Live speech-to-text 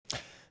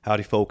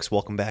Howdy, folks.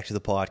 Welcome back to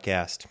the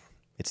podcast.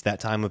 It's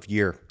that time of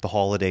year. The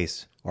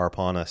holidays are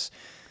upon us.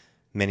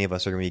 Many of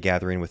us are going to be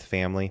gathering with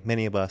family.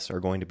 Many of us are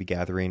going to be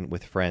gathering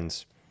with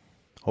friends.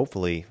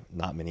 Hopefully,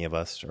 not many of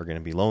us are going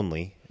to be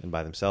lonely and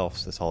by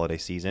themselves this holiday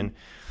season.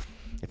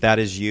 If that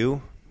is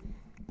you,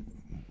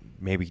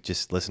 maybe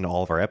just listen to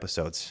all of our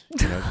episodes.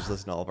 Just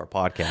listen to all of our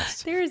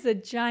podcasts. There is a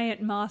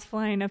giant moth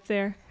flying up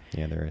there.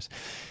 Yeah, there is.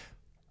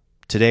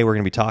 Today, we're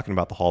going to be talking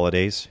about the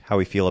holidays, how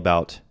we feel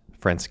about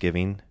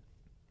Friendsgiving,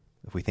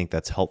 if we think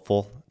that's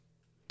helpful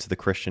to the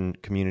Christian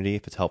community,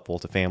 if it's helpful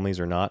to families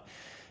or not,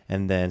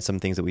 and then some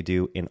things that we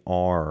do in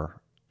our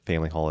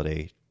family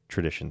holiday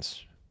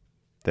traditions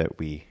that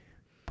we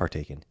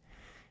partake in.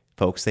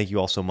 Folks, thank you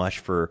all so much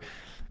for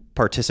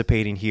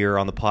participating here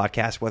on the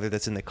podcast, whether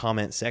that's in the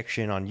comment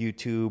section on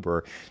YouTube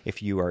or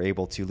if you are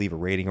able to leave a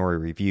rating or a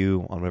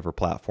review on whatever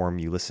platform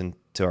you listen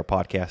to our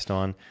podcast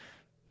on.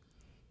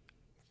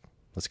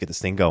 Let's get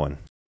this thing going.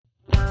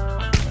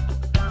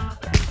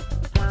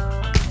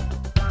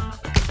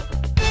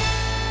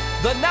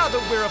 The Now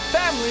That We're a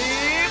Family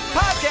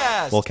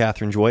podcast. Well,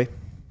 Catherine Joy,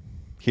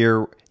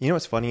 here,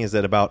 what's funny is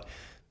that about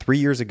 3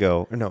 years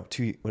ago, or no,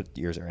 2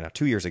 years right now,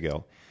 2 years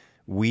ago,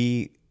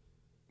 we,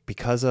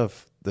 because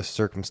of the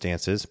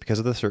circumstances,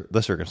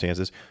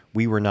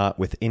 we were not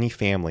with any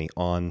family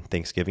on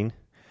Thanksgiving.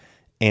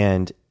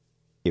 And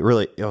I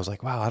was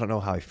like, wow, I don't know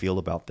how I feel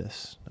about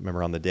this. I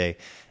remember on the day.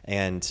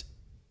 And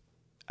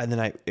then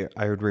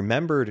I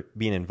remembered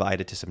being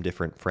invited to some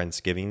different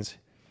Friendsgivings.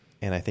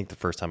 And I think the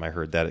first time I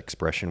heard that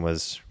expression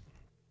was,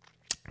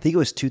 I think it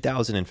was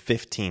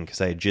 2015, because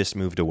I had just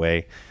moved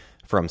away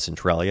from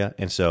Centralia.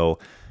 And so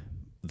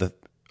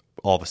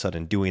all of a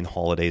sudden doing the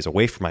holidays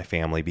away from my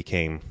family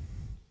became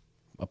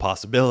a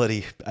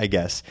possibility, I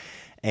guess.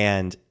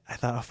 And I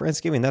thought, oh,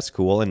 Friendsgiving, that's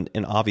cool. And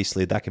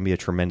obviously that can be a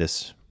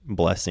tremendous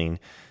blessing.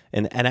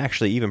 And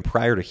actually, even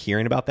prior to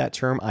hearing about that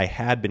term, I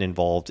had been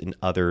involved in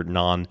other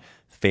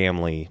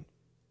non-family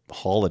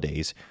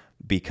holidays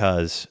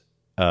because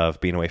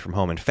of being away from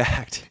home. In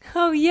fact,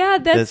 oh yeah,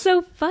 that's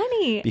so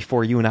funny.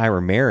 Before you and I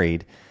were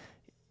married,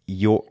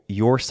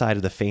 your side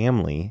of the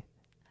family,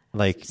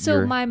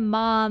 my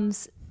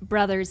mom's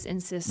brothers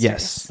and sisters.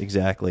 Yes,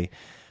 exactly.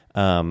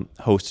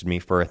 Hosted me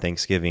for a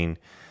Thanksgiving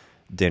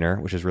dinner,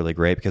 which is really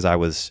great because I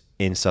was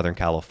in Southern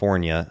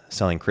California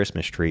selling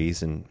Christmas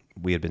trees, and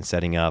we had been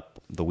setting up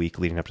the week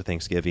leading up to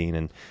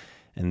Thanksgiving,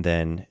 and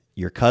then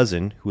your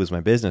cousin, who was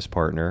my business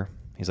partner,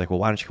 he's like, well,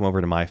 why don't you come over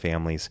to my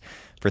family's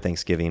for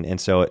Thanksgiving?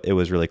 And so it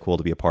was really cool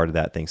to be a part of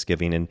that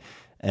Thanksgiving.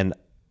 And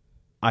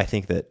I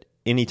think that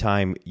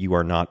anytime you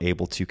are not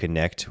able to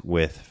connect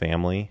with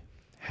family,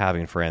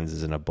 having friends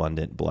is an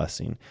abundant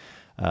blessing.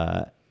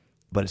 But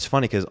it's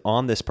funny because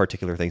on this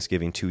particular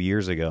Thanksgiving 2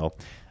 years ago,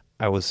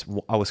 I was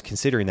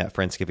considering that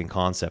Friendsgiving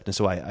concept. And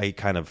so I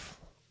think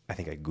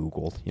I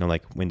Googled,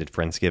 when did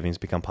Friendsgivings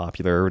become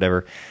popular or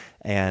whatever.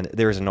 And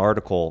there was an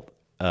article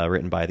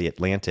written by The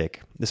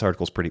Atlantic. This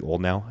article is pretty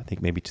old now. I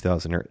think maybe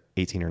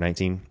 2018 or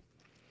 19.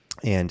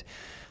 And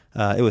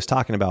it was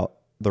talking about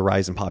the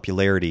rise in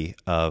popularity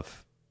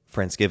of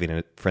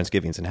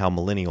Friendsgivings and how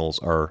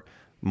millennials are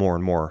more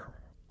and more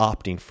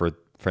opting for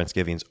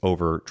Friendsgivings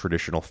over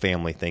traditional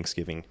family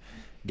Thanksgiving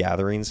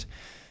gatherings.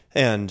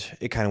 And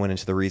it kind of went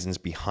into the reasons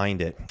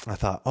behind it. I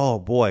thought, oh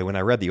boy, when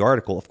I read the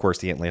article, of course,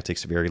 The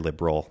Atlantic's very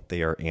liberal.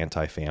 They are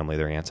anti-family,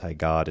 they're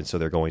anti-God. And so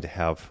they're going to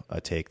have a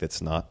take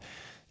that's not,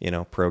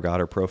 pro-God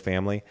or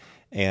pro-family.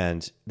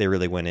 And they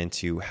really went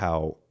into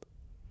how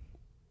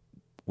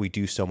we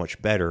do so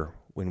much better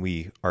when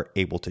we are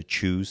able to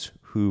choose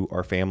who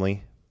our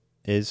family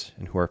is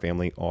and who our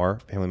family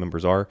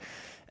members are.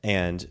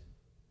 And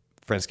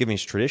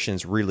Friendsgiving's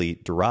traditions really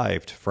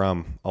derived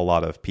from a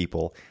lot of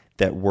people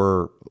that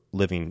were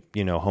living,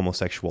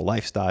 homosexual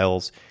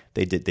lifestyles.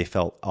 They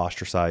felt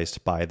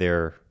ostracized by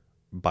their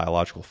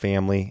biological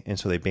family, and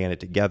so they banded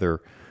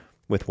together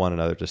with one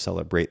another to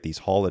celebrate these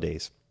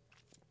holidays.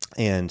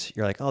 And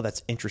you're like, oh,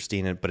 that's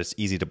interesting, but it's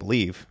easy to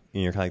believe.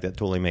 And you're kind of like, that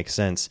totally makes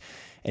sense.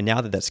 And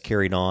now that that's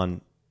carried on,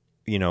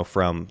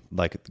 from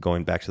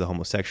going back to the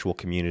homosexual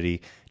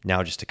community,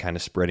 now just to kind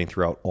of spreading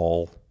throughout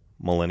all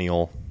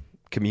millennial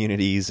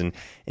communities and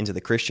into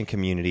the Christian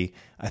community,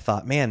 I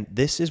thought, man,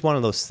 this is one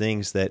of those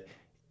things that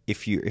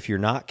if you're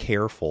not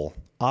careful,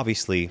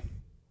 obviously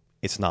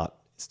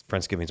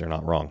Friendsgivings are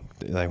not wrong.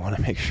 I want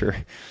to make sure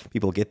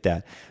people get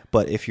that.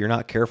 But if you're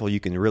not careful, you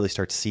can really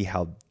start to see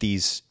how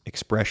these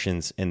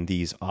expressions and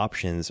these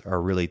options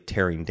are really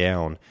tearing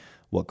down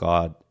what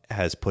God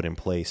has put in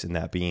place, and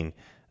that being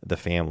the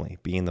family,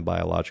 being the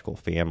biological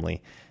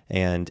family.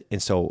 And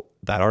so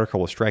that article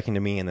was striking to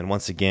me. And then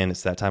once again,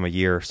 it's that time of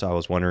year, so I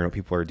was wondering what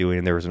people are doing.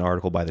 And there was an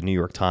article by the New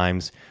York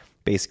Times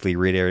basically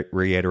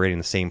reiterating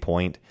the same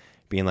point,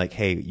 being like,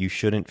 hey, you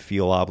shouldn't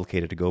feel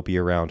obligated to go be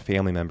around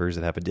family members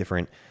that have a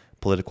different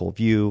political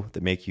view,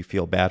 that make you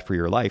feel bad for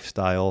your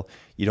lifestyle.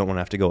 You don't want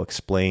to have to go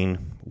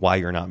explain why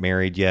you're not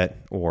married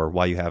yet or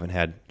why you haven't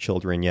had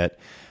children yet.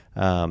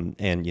 And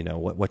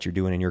what you're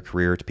doing in your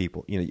career to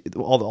people,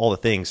 all the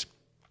things,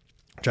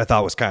 which I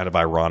thought was kind of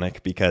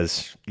ironic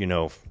because,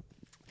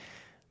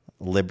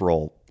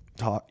 liberal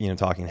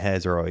talking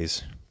heads are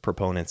always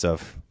proponents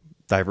of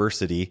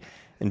diversity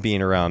and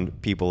being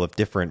around people of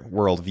different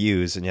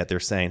worldviews, and yet they're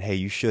saying, hey,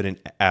 you shouldn't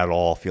at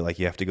all feel like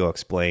you have to go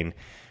explain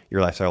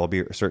your lifestyle.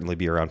 Will certainly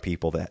be around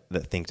people that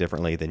think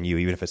differently than you,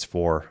 even if it's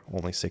for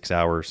only 6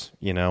 hours,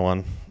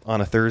 on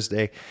a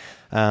Thursday.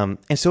 And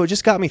so it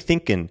just got me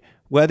thinking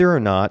whether or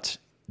not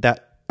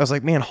that, I was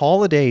like, man,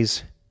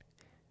 holidays,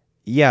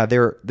 yeah,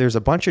 there's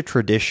a bunch of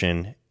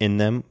tradition in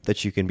them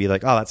that you can be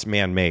like, oh, that's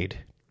man-made.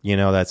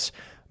 That's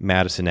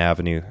Madison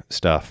Avenue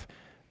stuff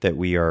that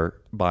we are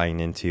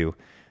buying into.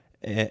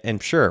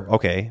 And sure,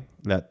 okay,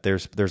 that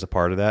there's a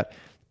part of that,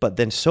 but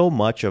then so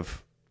much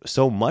of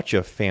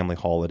family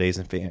holidays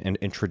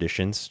and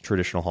traditions,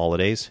 traditional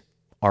holidays,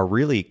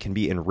 can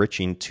be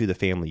enriching to the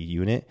family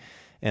unit.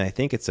 And I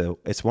think it's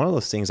one of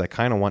those things I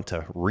kind of want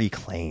to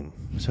reclaim,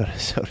 so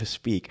to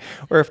speak,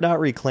 or if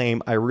not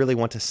reclaim, I really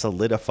want to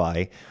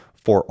solidify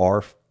for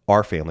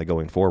our family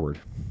going forward.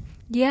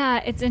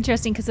 Yeah, it's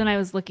interesting because when I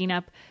was looking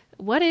up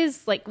what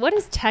is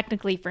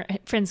technically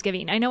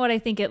Friendsgiving? I know what I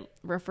think it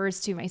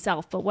refers to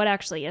myself, but what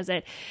actually is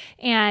it?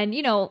 And,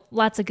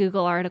 lots of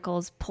Google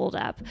articles pulled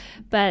up,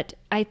 but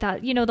I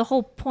thought, the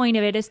whole point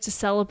of it is to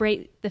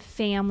celebrate the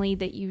family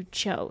that you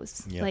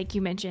chose, like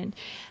you mentioned.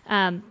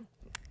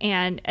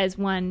 And as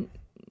one,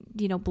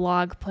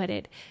 blog put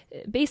it,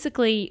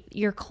 basically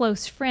your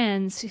close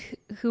friends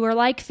who are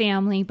like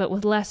family, but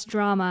with less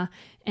drama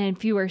and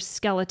fewer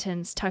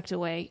skeletons tucked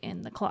away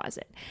in the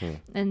closet.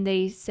 And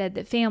they said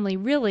that family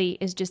really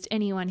is just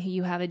anyone who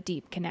you have a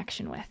deep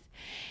connection with.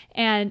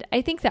 And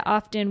I think that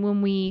often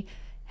when we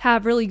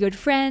have really good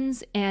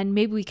friends and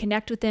maybe we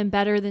connect with them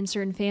better than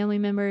certain family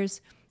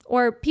members,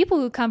 or people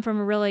who come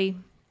from a really,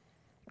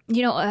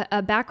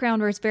 a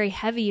background where it's very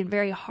heavy and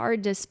very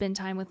hard to spend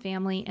time with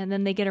family, and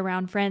then they get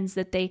around friends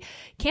that they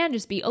can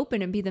just be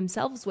open and be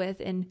themselves with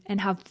and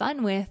have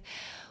fun with,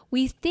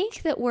 we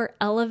think that we're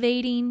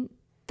elevating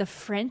the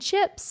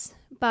friendships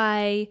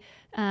by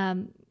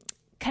kind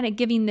of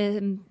giving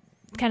them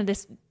kind of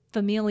this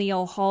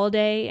familial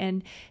holiday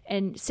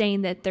and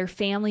saying that they're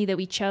family that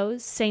we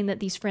chose, saying that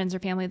these friends are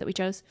family that we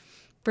chose,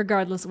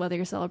 regardless of whether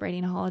you're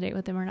celebrating a holiday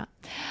with them or not.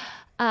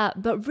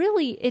 But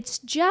really, it's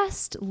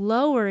just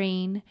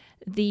lowering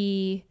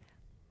the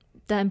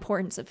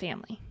importance of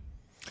family.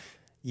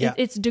 Yeah.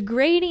 It's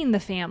degrading the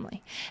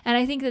family. And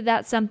I think that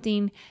that's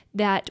something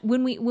that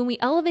when we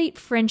elevate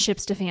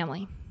friendships to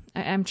family,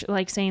 I'm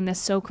like saying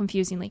this so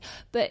confusingly,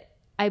 but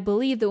I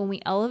believe that when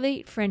we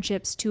elevate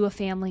friendships to a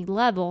family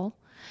level,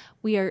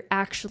 we are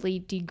actually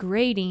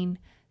degrading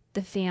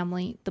the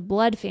family, the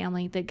blood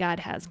family that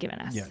God has given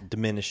us. Yeah,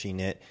 diminishing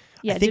it.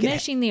 Yeah,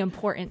 diminishing the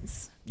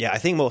importance. Yeah, I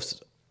think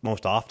most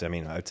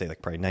often, I would say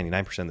like probably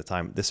 99% of the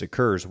time, this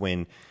occurs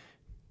when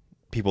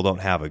people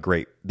don't have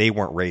they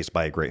weren't raised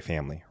by a great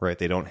family, right?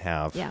 They don't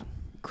have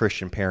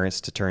Christian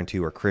parents to turn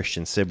to or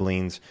Christian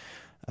siblings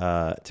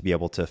to be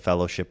able to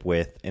fellowship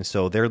with. And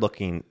so they're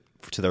looking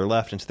to their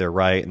left and to their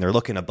right, and they're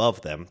looking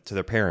above them to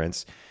their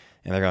parents,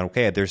 and they're going,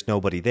 okay, there's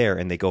nobody there.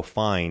 And they go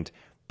find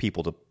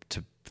people to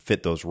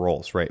fit those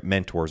roles, right?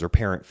 Mentors or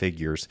parent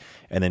figures,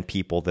 and then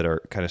people that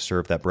are kind of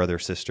serve that brother,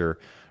 sister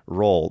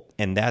role.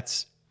 And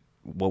that's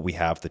what we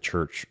have the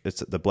church.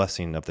 It's the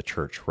blessing of the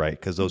church, right?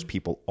 Because those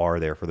people are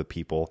there for the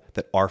people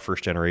that are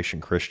first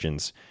generation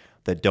Christians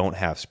that don't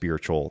have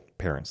spiritual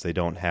parents. They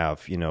don't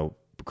have,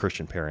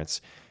 Christian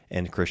parents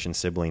and Christian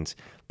siblings.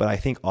 But I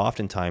think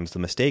oftentimes the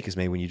mistake is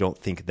made when you don't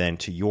think then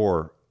to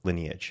your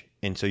lineage.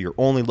 And so you're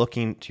only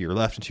looking to your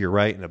left and to your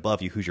right and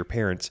above you, who's your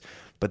parents.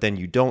 But then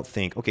you don't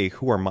think, okay,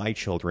 who are my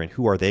children?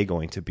 Who are they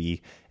going to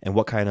be? And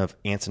what kind of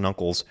aunts and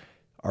uncles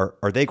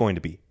are they going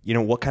to be?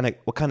 What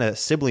kind of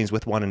siblings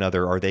with one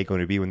another are they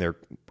going to be when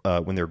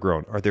they're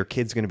grown? Are their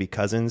kids going to be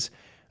cousins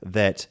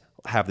that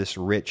have this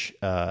rich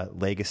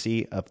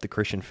legacy of the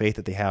Christian faith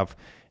that they have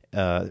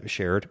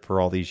shared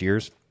for all these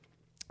years?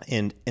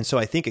 And so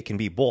I think it can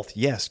be both.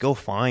 Yes, go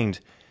find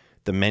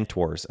the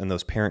mentors and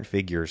those parent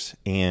figures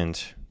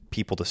and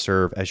people to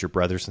serve as your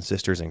brothers and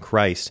sisters in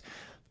Christ,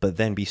 but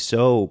then be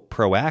so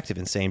proactive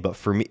in saying, but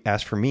for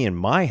me and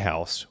my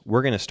house,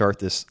 we're going to start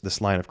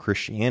this line of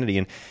Christianity.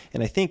 And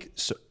I think,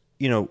 so,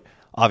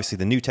 obviously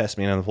the New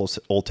Testament and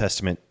the Old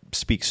Testament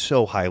speaks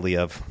so highly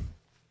of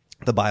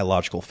the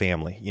biological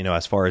family,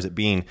 as far as it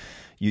being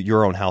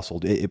your own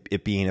household,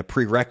 it being a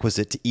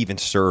prerequisite to even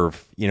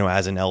serve,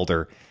 as an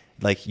elder.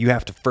 Like you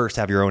have to first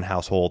have your own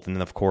household. And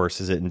then of course,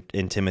 is it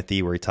in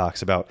Timothy where he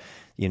talks about,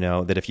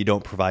 that if you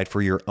don't provide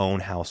for your own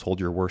household,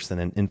 you're worse than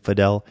an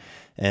infidel.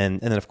 And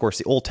then of course,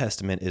 the Old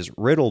Testament is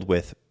riddled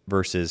with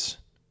verses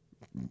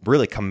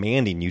really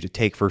commanding you to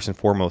take care first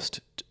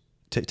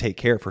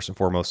and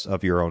foremost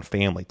of your own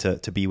family,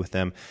 to be with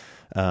them,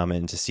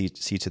 and to see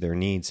to their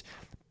needs.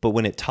 But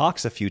when it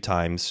talks a few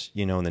times,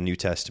 in the New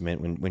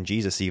Testament, when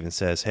Jesus even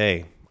says,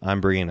 hey,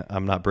 I'm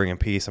not bringing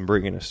peace, I'm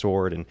bringing a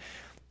sword, and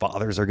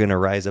fathers are going to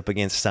rise up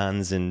against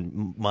sons,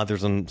 and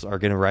mothers are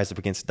going to rise up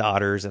against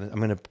daughters, and I'm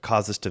going to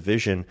cause this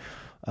division.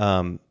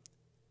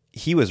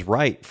 He was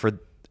right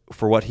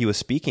for what he was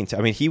speaking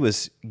to. He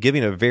was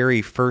giving a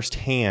very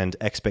firsthand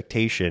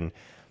expectation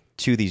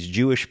to these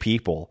Jewish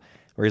people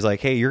where he's like,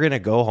 hey, you're going to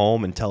go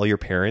home and tell your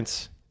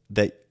parents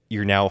that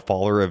you're now a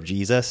follower of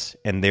Jesus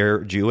and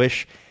they're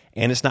Jewish,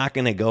 and it's not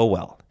going to go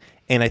well.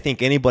 And I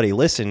think anybody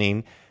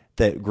listening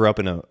that grew up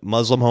in a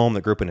Muslim home,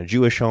 that grew up in a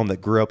Jewish home,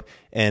 that grew up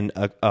in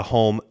a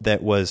home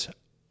that was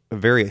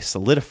very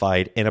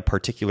solidified in a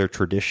particular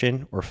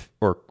tradition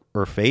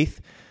or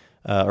faith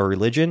or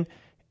religion,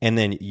 and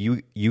then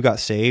you got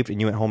saved and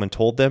you went home and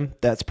told them,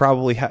 that's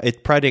probably how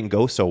it probably didn't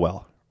go so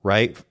well,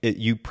 right?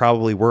 You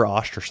probably were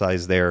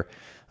ostracized there,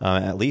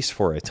 at least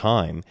for a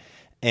time.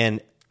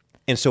 And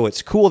so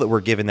it's cool that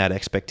we're given that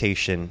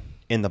expectation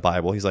in the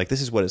Bible. He's like,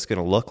 this is what it's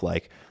going to look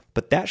like.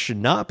 But that should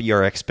not be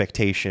our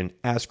expectation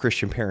as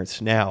Christian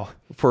parents now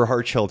for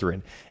our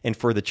children and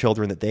for the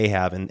children that they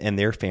have and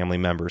their family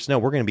members. No,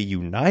 we're going to be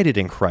united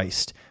in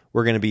Christ.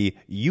 We're going to be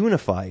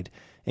unified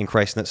in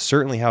Christ. And that's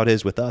certainly how it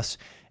is with us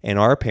and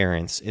our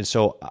parents. And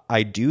so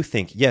I do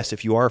think, yes,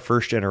 if you are a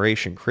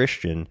first-generation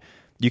Christian,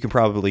 you can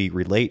probably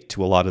relate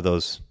to a lot of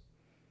those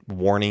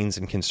warnings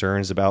and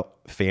concerns about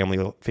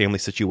family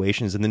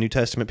situations in the New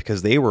Testament,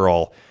 because they were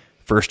all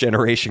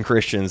first-generation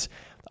Christians,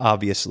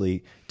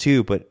 obviously,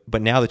 too. But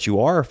now that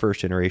you are a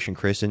first-generation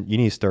Christian, you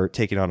need to start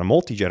taking on a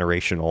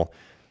multi-generational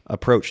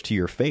approach to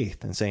your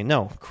faith and saying,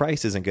 no,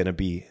 Christ isn't going to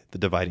be the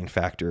dividing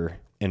factor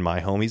in my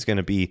home. He's going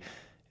to be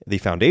the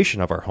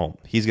foundation of our home.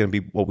 He's going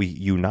to be what we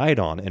unite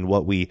on and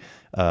what we,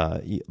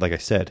 like I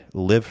said,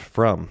 live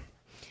from.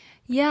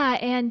 Yeah,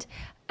 and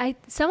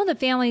some of the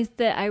families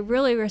that I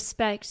really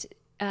respect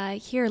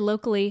here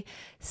locally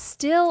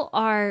still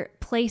are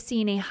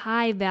placing a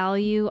high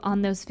value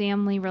on those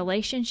family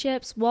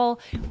relationships. While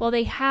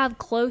they have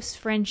close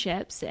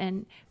friendships,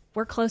 and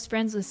we're close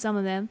friends with some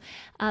of them,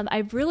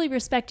 I've really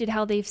respected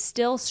how they've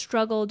still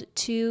struggled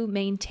to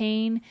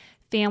maintain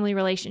family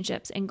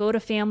relationships and go to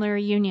family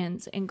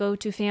reunions and go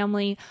to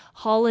family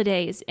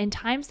holidays and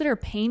times that are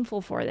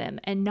painful for them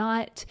and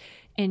not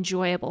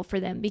enjoyable for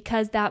them,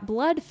 because that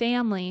blood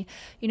family,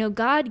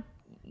 God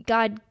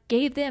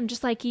gave them,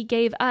 just like he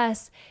gave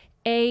us,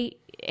 a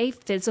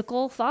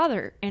physical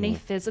father and a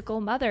physical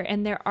mother.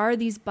 And there are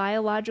these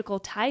biological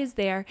ties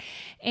there.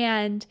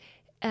 And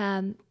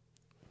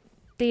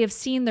they have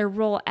seen their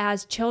role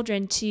as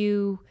children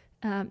to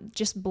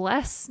just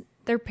bless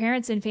their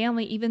parents and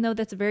family, even though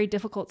that's a very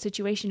difficult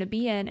situation to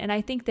be in. And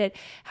I think that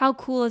how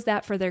cool is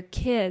that for their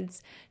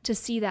kids to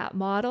see that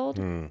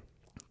modeled,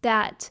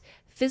 that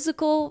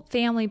physical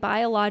family,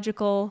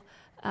 biological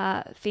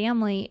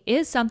family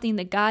is something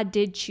that God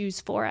did choose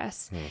for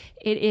us.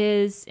 It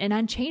is an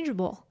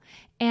unchangeable,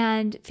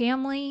 and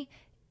family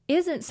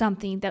isn't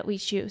something that we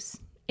choose.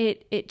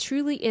 It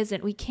truly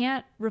isn't. We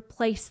can't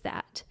replace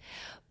that,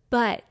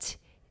 but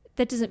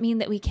that doesn't mean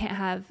that we can't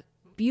have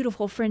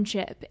beautiful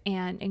friendship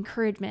and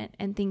encouragement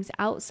and things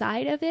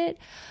outside of it.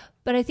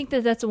 But I think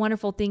that that's a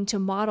wonderful thing to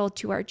model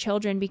to our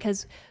children,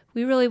 because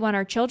we really want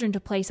our children to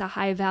place a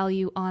high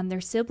value on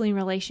their sibling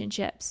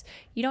relationships.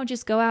 You don't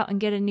just go out and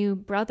get a new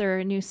brother or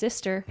a new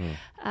sister.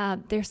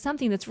 There's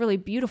something that's really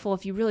beautiful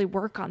if you really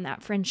work on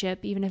that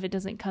friendship, even if it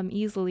doesn't come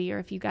easily, or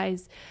if you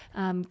guys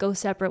go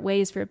separate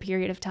ways for a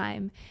period of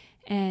time.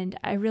 And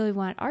I really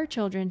want our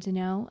children to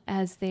know,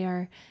 as they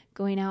are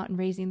going out and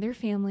raising their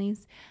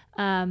families,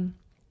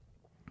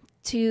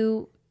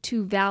 to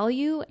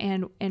value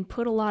and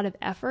put a lot of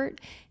effort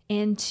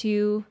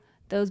into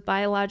those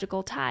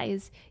biological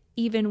ties,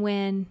 even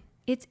when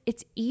it's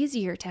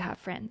easier to have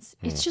friends.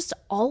 It's just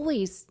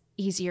always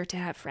easier to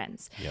have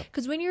friends.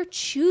 Because when you're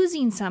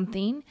choosing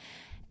something,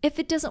 if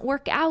it doesn't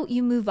work out,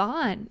 you move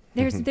on.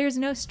 There's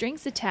no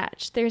strings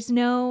attached. There's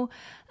no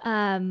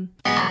Hey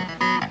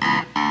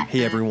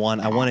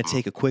everyone, I want to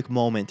take a quick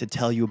moment to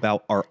tell you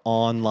about our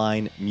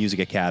online music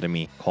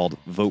academy called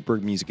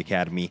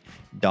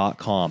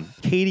VotebergMusicAcademy.com.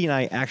 Katie and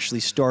I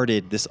actually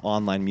started this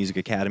online music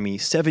academy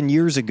 7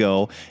 years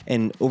ago,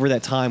 and over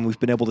that time we've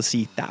been able to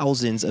see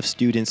thousands of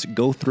students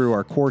go through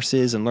our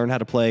courses and learn how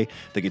to play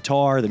the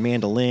guitar, the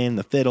mandolin,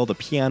 the fiddle, the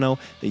piano,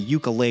 the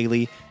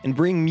ukulele, and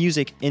bring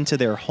music into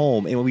their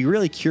home. And we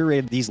really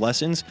curated these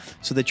lessons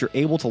so that you're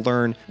able to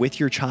learn with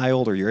your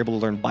child, or you're able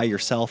to learn by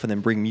yourself and then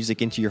bring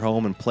music into your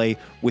home and play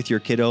with your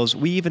kiddos.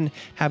 We even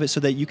have it so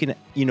that you can,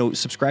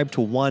 subscribe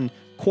to one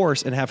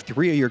course and have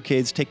 3 of your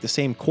kids take the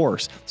same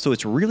course. So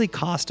it's really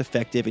cost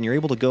effective, and you're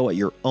able to go at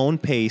your own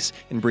pace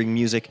and bring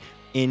music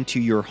into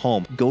your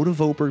home. Go to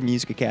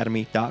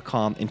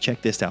VotebergMusicAcademy.com and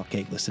check this out.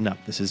 Okay, listen up.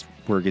 This is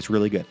where it gets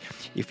really good.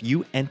 If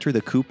you enter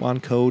the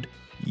coupon code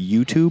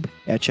YouTube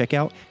at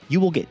checkout, you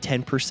will get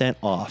 10%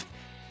 off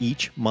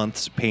each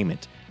month's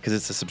payment, because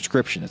it's a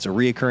subscription. It's a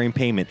reoccurring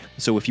payment.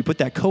 So if you put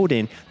that code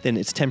in, then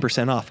it's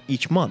 10% off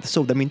each month.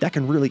 So, that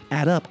can really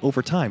add up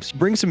over time. So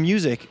bring some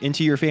music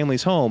into your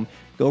family's home.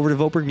 Go over to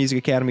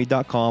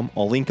VotebergMusicAcademy.com.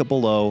 I'll link it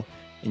below.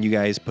 And you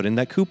guys put in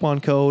that coupon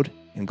code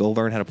and go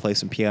learn how to play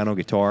some piano,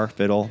 guitar,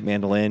 fiddle,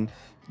 mandolin,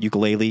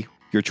 ukulele,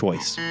 your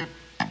choice.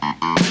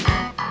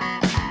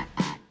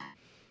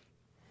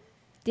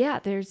 Yeah,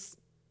 there's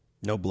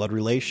No blood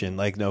relation,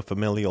 like no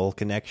familial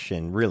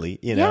connection, really,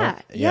 you know?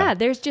 Yeah.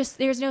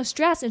 There's no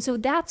stress. And so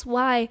that's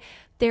why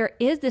there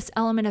is this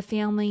element of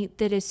family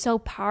that is so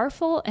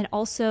powerful, and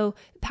also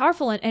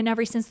powerful in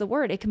every sense of the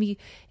word. It can be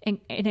an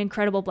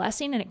incredible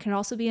blessing, and it can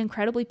also be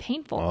incredibly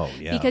painful. Oh,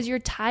 yeah. Because you're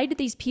tied to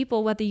these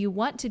people, whether you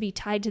want to be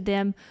tied to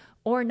them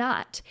or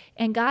not.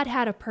 And God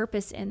had a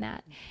purpose in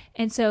that.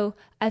 And so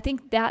I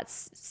think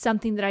that's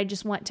something that I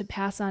just want to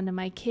pass on to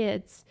my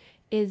kids,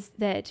 is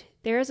that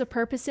there is a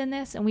purpose in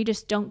this, and we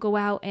just don't go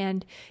out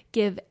and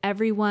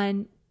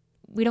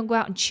we don't go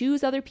out and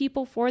choose other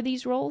people for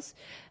these roles,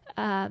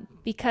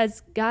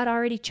 because God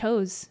already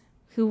chose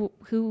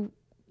who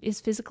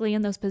is physically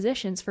in those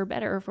positions, for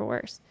better or for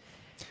worse.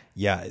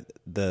 Yeah,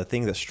 the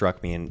thing that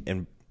struck me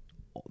in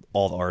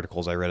all the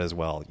articles I read as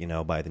well, you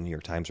know, by the New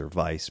York Times or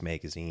Vice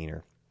magazine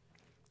or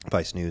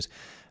Vice News,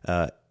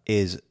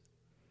 is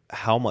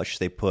how much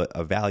they put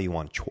a value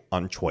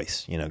on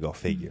choice, you know, go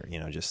figure, you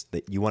know, just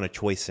that you want a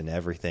choice in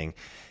everything,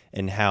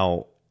 and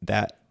how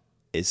that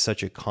is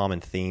such a common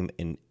theme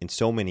in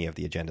so many of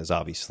the agendas,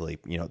 obviously,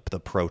 you know, the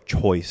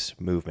pro-choice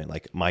movement,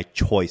 like my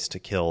choice to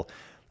kill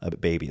a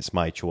baby, it's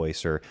my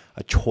choice, or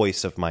a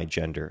choice of my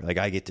gender. Like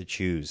I get to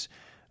choose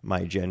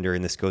my gender,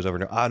 and this goes over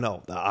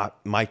to,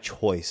 my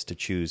choice to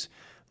choose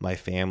my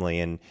family.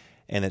 And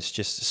it's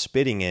just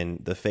spitting in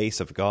the face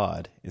of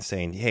God and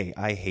saying, hey,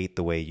 I hate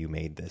the way you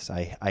made this.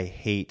 I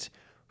hate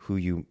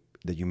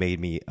that you made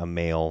me a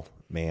male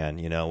man,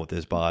 you know, with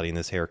this body and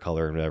this hair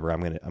color and whatever.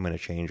 I'm gonna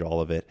change all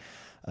of it.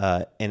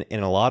 And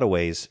in a lot of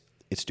ways,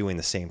 it's doing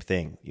the same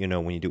thing, you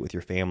know, when you do it with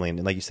your family.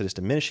 And like you said, it's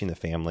diminishing the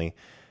family.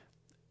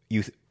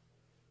 When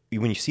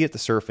you see it at the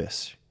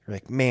surface, you're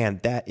like, man,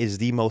 that is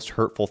the most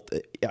hurtful.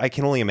 I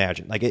can only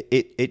imagine. Like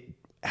it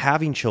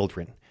having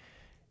children,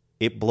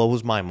 it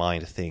blows my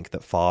mind to think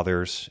that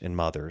fathers and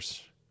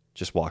mothers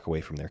just walk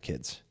away from their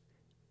kids.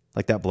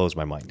 Like that blows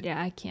my mind.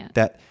 Yeah, I can't.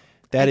 I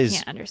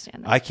can't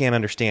understand that. I can't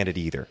understand it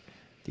either.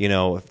 You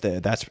know,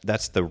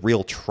 that's the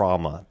real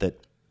trauma that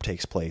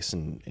takes place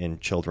in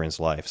children's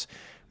lives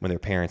when their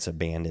parents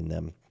abandon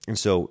them. And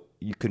so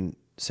you can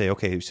say,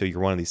 okay, so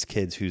you're one of these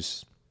kids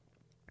whose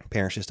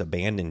parents just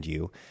abandoned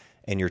you,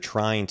 and you're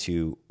trying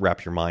to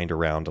wrap your mind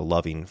around a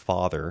loving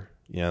father.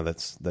 You know,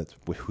 that's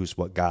who's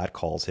what God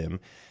calls him.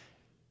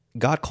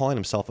 God calling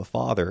himself a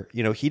father,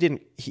 you know,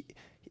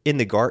 in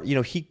the garden, you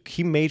know,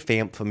 he made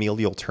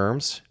familial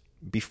terms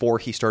before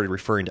he started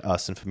referring to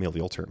us in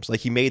familial terms.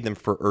 Like he made them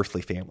for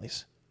earthly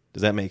families.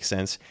 Does that make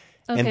sense?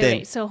 Okay, and then,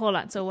 wait, so hold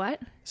on. So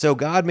what? So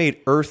God made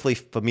earthly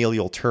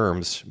familial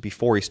terms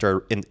before he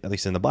started, at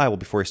least in the Bible,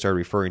 before he started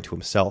referring to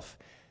himself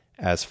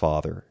as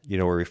father, you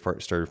know, where he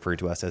started referring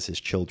to us as his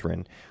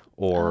children,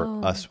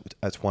 or us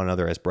as one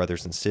another as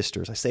brothers and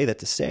sisters. I say that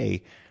to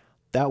say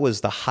that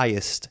was the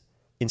highest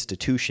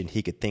institution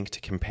he could think to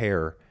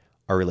compare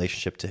our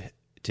relationship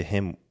to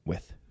him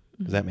with.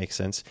 Does that make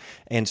sense?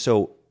 And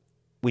so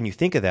when you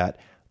think of that,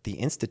 the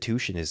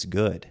institution is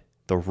good.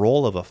 The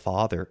role of a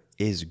father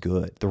is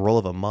good. The role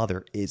of a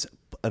mother is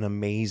an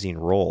amazing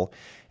role.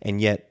 And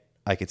yet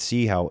I could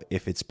see how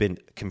if it's been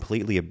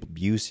completely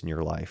abused in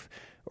your life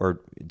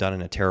or done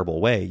in a terrible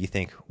way, you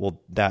think,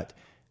 well, that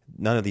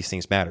none of these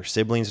things matter.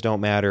 Siblings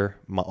don't matter.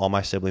 All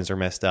my siblings are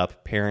messed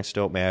up. Parents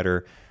don't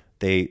matter.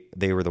 They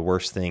were the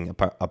worst thing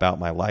about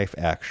my life,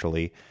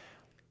 actually.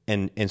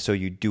 And so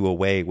you do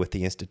away with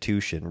the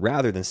institution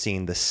rather than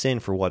seeing the sin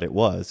for what it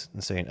was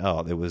and saying,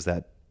 oh, it was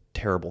that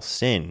terrible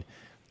sin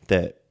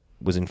that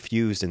was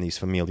infused in these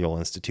familial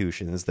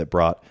institutions that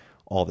brought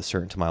all this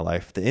hurt into my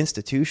life. The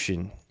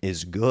institution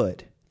is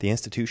good. The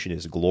institution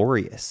is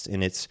glorious,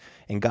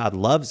 and God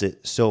loves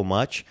it so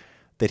much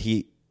that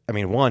he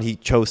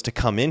chose to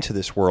come into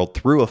this world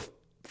through a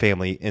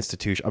family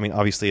institution. I mean,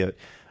 obviously a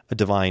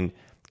divine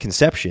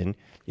conception,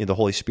 you know, the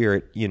Holy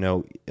Spirit, you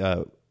know,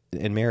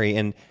 and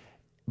Mary,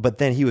 but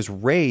then he was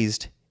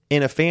raised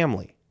in a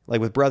family,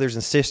 like with brothers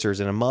and sisters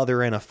and a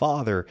mother and a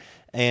father,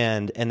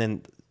 and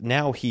then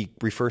now he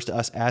refers to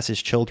us as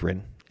his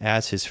children,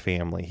 as his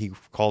family. He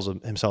calls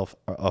himself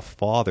a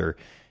father,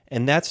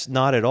 and that's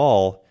not at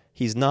all.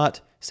 He's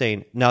not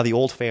saying, now the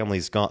old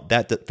family's gone,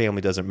 that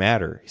family doesn't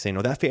matter. He's saying,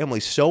 no, that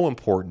family's so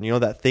important. You know,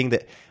 that thing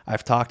that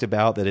I've talked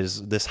about that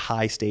is this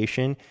high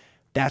station,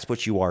 that's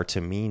what you are to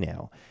me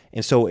now.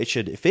 And so it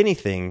should, if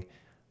anything,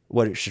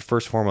 what it should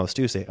first and foremost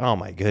do is say, oh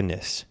my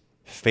goodness,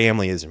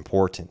 family is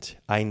important.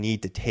 I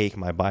need to take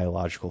my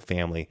biological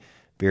family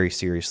very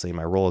seriously,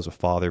 my role as a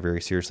father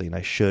very seriously, and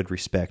I should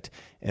respect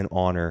and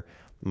honor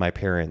my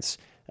parents,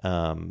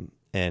 and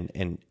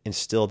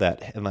instill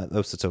that. And that's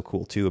what's so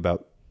cool too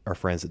about our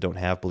friends that don't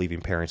have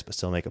believing parents, but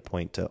still make a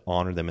point to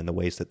honor them in the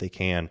ways that they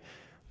can.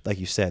 Like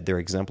you said, they're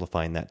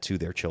exemplifying that to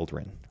their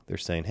children. They're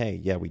saying, hey,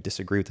 yeah, we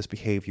disagree with this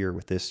behavior,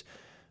 with this,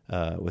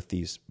 with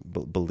these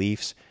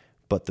beliefs,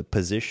 but the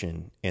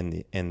position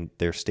and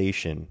their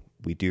station,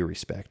 we do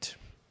respect.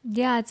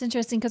 Yeah, it's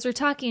interesting because we're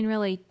talking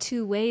really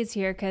two ways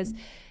here, because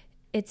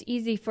it's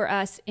easy for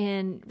us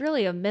in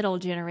really a middle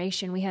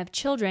generation. We have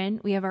children,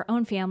 we have our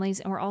own families,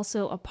 and we're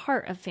also a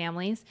part of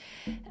families.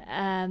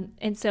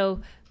 And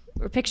so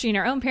we're picturing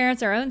our own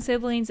parents, our own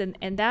siblings,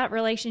 and that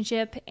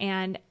relationship,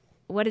 and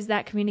what is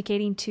that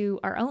communicating to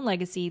our own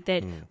legacy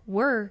that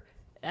we're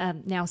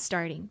now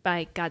starting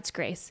by God's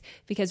grace?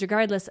 Because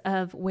regardless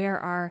of where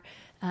our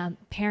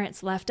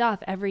parents left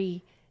off,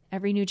 every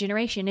new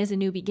generation is a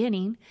new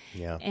beginning.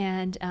 Yeah.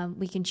 And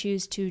we can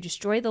choose to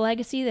destroy the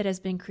legacy that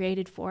has been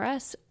created for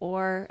us,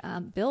 or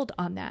build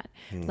on that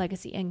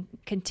legacy and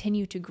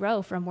continue to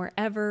grow from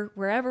wherever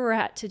we're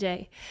at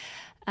today.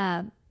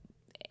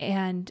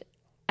 And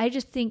I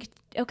just think,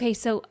 okay,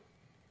 so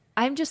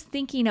I'm just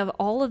thinking of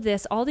all of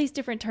this, all these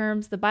different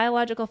terms, the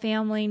biological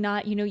family,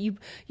 not, you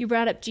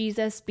brought up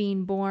Jesus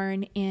being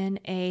born in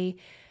a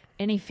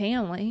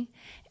family.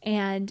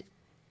 And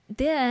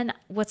then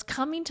what's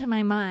coming to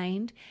my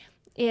mind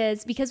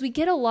is, because we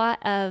get a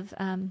lot of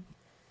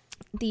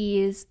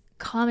these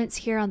comments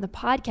here on the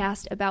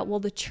podcast about, well,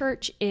 the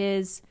church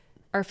is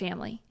our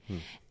family.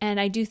 And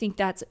I do think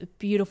that's a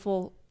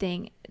beautiful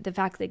thing. The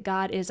fact that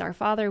God is our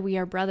Father, we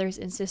are brothers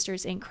and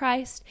sisters in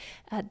Christ,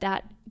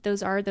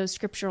 those are those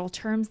scriptural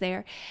terms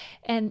there.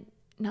 And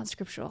not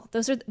scriptural.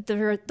 Those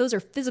are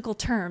physical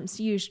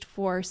terms used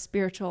for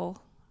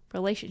spiritual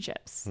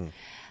relationships.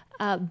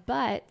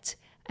 But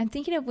I'm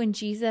thinking of when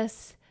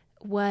Jesus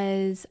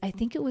I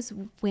think it was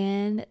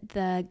when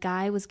the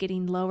guy was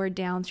getting lowered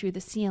down through the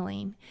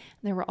ceiling,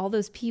 and there were all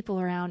those people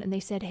around, and they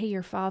said, "Hey,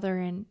 your father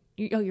and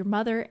your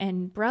mother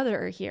and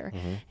brother are here."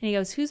 And he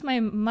goes, "Who's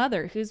my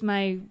mother? Who's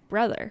my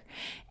brother?"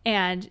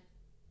 And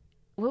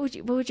what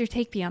would your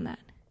take be on that?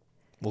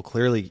 Well,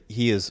 clearly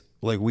he is,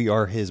 like, we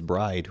are his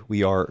bride.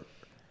 We are,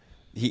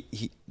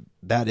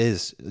 that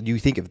is, you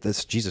think of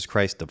this Jesus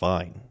Christ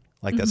divine,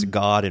 like that's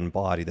God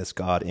embodied, that's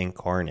God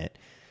incarnate.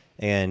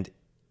 And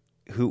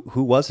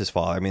who was his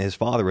father? I mean, his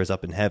father was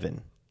up in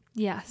heaven.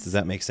 Yes. Does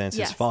that make sense?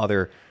 Yes. His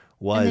father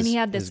was, and then he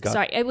had this, God.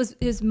 sorry, it was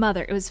his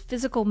mother. It was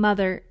physical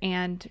mother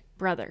and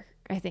brother,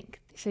 I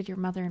think. He said your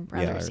mother and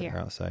brothers Yeah, here.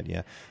 outside,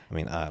 yeah. I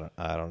mean, I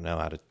don't know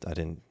I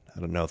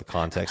don't know the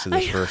context of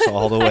this verse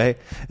all the way.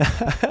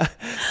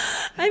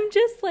 I'm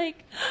just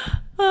like,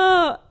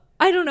 oh,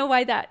 I don't know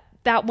why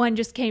that one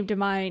just came to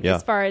mind,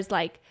 as far as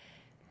like,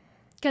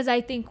 because I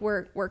think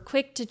we're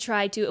quick to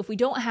try to, if we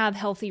don't have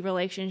healthy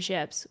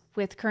relationships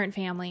with current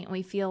family and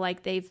we feel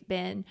like they've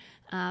been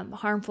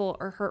harmful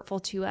or hurtful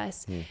to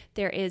us,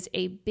 there is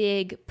a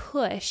big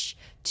push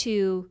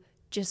to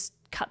just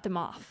cut them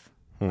off.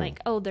 Like,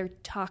 oh, they're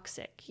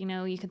toxic.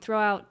 You can throw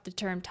out the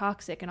term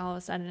toxic and all of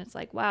a sudden it's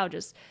like, wow,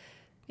 just,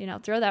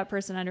 throw that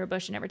person under a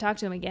bush and never talk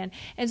to them again.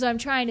 And so I'm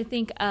trying to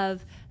think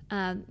of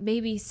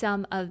maybe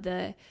some of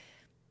the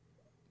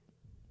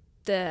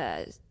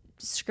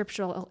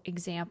scriptural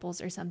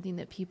examples or something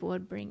that people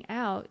would bring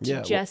out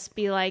to just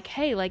be like,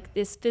 hey, like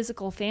this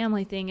physical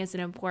family thing isn't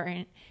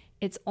important.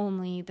 It's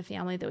only the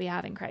family that we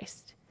have in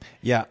Christ.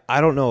 Yeah,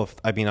 I don't know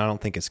I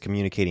don't think it's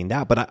communicating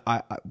that, but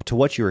I to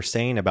what you were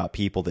saying about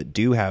people that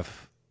do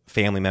have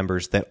family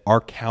members that are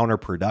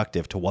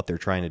counterproductive to what they're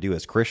trying to do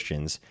as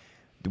Christians,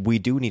 we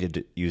do need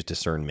to use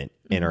discernment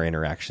in our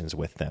interactions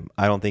with them.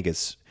 I don't think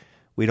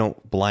we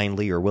don't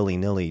blindly or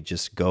willy-nilly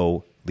just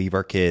go leave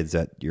our kids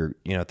at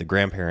at the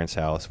grandparents'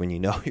 house when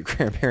your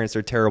grandparents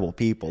are terrible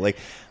people.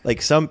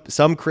 Like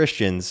some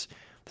Christians,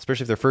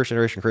 especially if they're first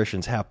generation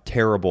Christians, have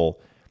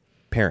terrible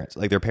parents.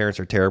 Like their parents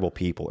are terrible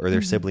people, or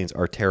their siblings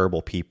are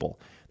terrible people.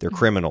 They're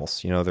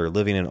criminals. They're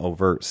living in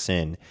overt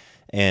sin.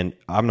 And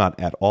I'm not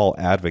at all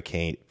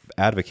advocating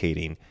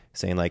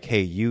saying like,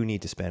 hey, you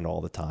need to spend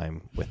all the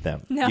time with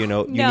them. No, you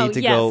need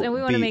to go and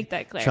we want to make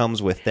that clear.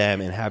 Chums with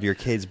them and have your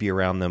kids be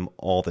around them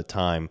all the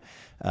time.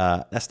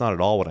 That's not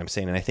at all what I'm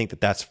saying. And I think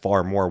that's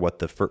far more what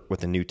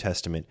the New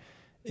Testament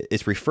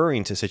is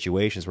referring to,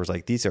 situations where it's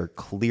like,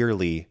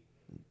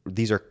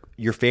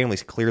 your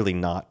family's clearly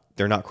not,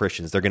 they're not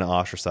Christians. They're going to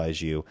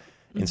ostracize you.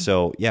 And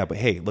so, but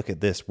hey, look at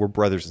this. We're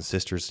brothers and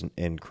sisters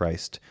in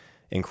Christ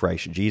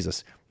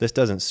Jesus. This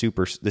doesn't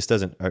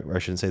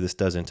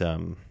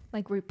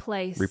like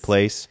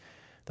replace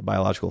the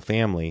biological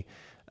family.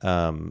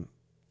 And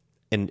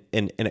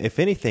if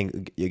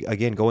anything,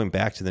 again, going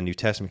back to the New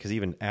Testament, because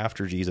even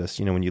after Jesus,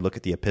 when you look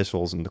at the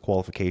epistles and the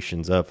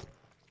qualifications of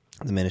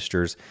the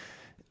ministers,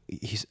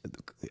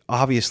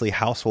 obviously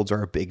households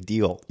are a big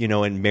deal,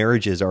 and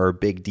marriages are a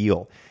big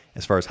deal.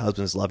 As far as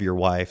husbands, love your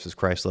wife as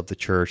Christ loved the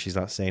church. He's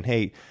not saying,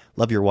 hey,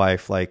 love your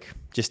wife like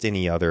just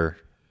any other,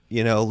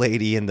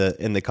 lady in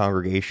the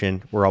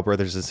congregation. We're all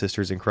brothers and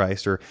sisters in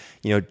Christ. Or,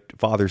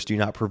 fathers, do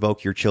not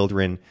provoke your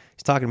children.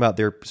 He's talking about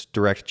their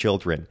direct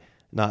children.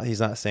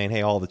 He's not saying,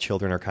 hey, all the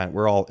children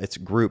are it's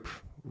group.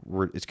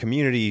 It's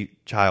community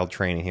child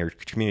training here,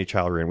 community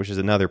child rearing, which is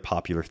another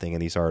popular thing in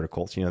these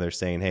articles. They're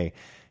saying, hey,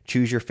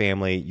 choose your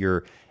family.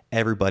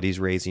 Everybody's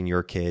raising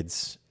your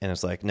kids. And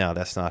it's like, no,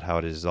 that's not how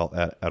it is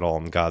at all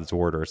in God's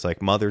order. It's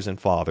like mothers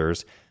and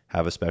fathers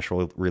have a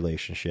special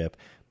relationship.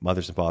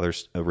 Mothers and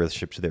fathers, a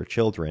relationship to their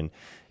children.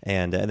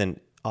 And then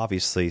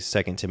obviously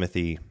 2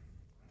 Timothy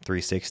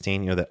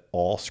 3:16, that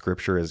all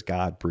scripture is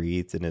God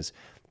breathed and is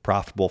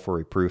profitable for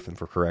reproof and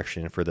for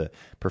correction and for the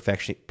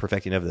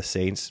perfecting of the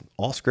saints.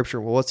 All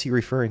Scripture. Well, what's he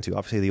referring to?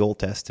 Obviously, the Old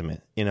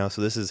Testament.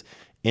 So this is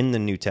in the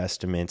New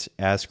Testament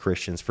as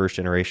Christians, first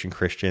generation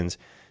Christians,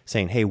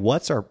 saying, "Hey,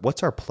 what's our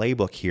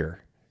playbook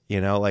here?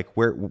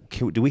 Where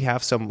do we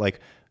have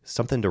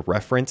something to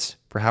reference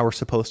for how we're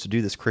supposed to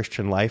do this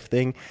Christian life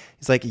thing?"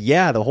 It's like,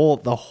 yeah, the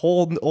whole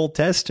Old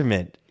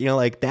Testament.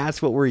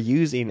 That's what we're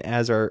using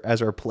as our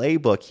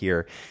playbook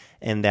here,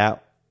 and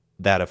that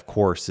of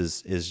course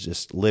is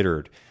just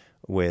littered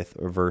with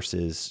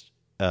verses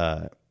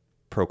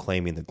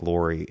proclaiming the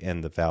glory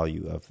and the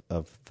value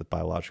of the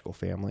biological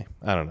family.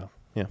 I don't know.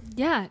 Yeah.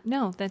 Yeah.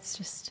 No, that's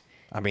just.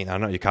 I mean, I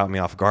don't know. You caught me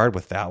off guard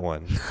with that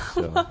one.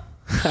 So.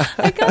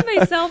 I got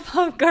myself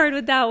off guard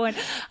with that one.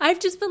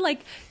 I've just been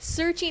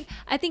searching.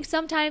 I think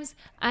sometimes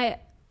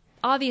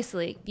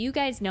obviously, you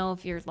guys know,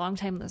 if you're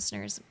longtime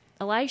listeners,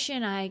 Elisha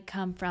and I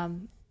come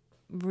from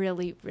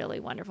really, really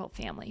wonderful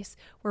families.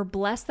 We're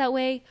blessed that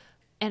way.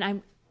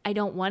 And I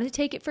don't want to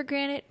take it for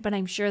granted, but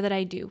I'm sure that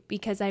I do,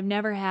 because I've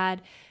never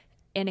had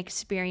an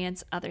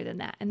experience other than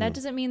that. And that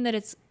doesn't mean that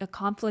it's a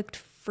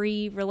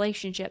conflict-free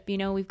relationship.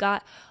 We've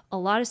got a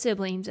lot of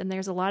siblings, and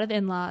there's a lot of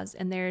in-laws,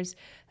 and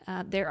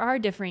there are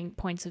differing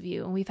points of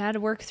view, and we've had to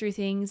work through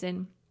things,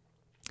 and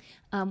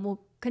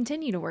we'll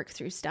continue to work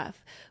through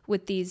stuff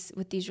with these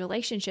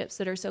relationships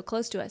that are so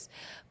close to us.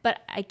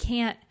 But I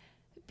can't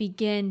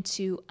begin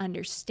to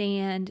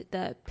understand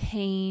the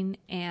pain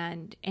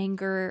and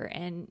anger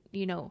and,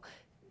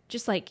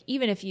 just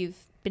even if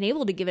you've been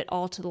able to give it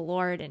all to the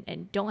Lord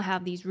and don't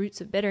have these roots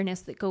of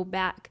bitterness that go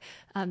back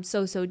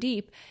so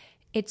deep,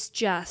 it's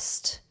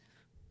just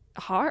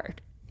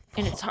hard.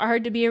 And it's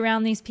hard to be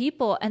around these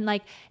people. And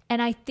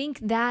I think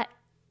that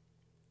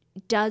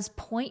does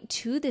point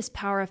to this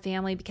power of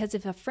family, because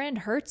if a friend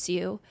hurts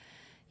you,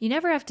 you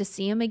never have to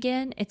see him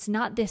again. It's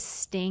not this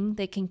sting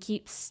that can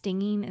keep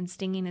stinging and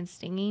stinging and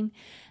stinging.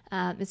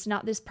 It's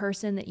not this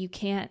person that you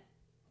can't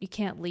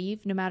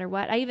leave no matter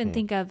what. I even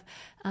think of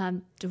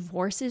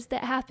divorces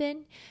that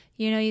happen.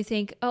 You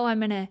think,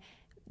 oh,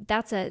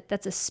 that's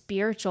a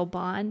spiritual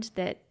bond,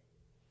 that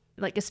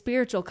like a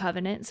spiritual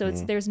covenant. So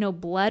there's no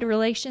blood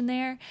relation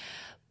there.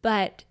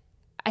 But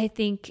I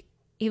think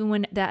even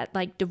when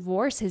that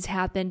divorce has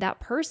happened, that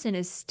person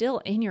is still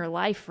in your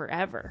life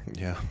forever.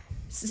 Yeah.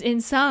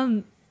 In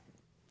some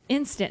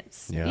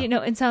instance,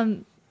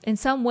 in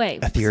some way.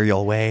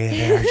 Ethereal way.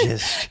 They're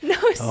just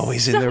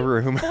always in the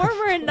room. Form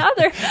or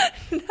another.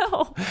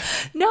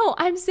 No,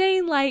 I'm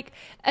saying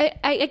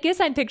I guess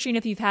I'm picturing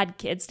if you've had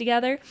kids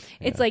together,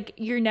 it's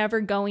you're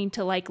never going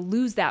to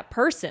lose that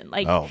person.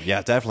 Oh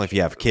yeah, definitely if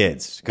you have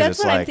kids. Because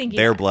it's I'm thinking.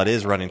 Their blood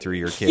is running through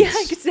your kids' Yeah,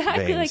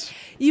 exactly. veins.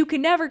 You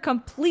can never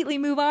completely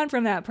move on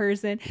from that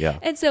person. Yeah.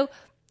 And so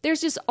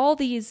there's just all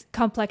these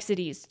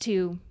complexities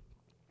to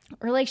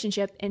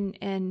relationship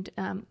and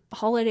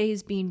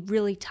holidays being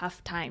really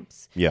tough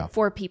times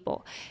for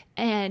people.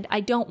 And I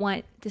don't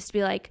want this to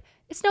be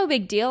it's no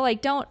big deal.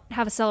 Don't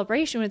have a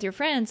celebration with your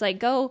friends.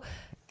 Go.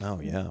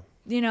 Oh yeah.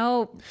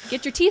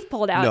 Get your teeth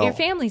pulled out at your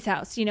family's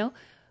house,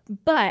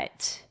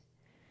 But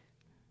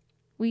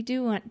we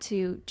do want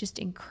to just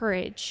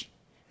encourage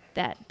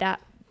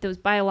that those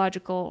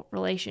biological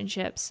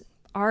relationships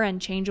are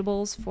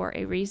unchangeables for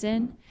a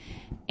reason.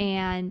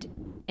 And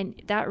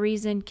that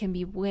reason can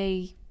be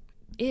way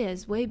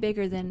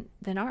bigger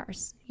than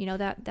ours.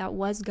 That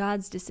was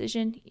God's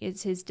decision.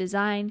 It's his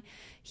design.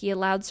 He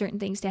allowed certain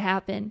things to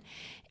happen,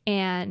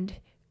 and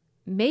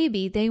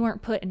maybe they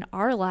weren't put in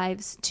our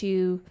lives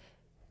to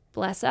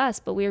bless us,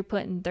 but we were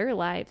put in their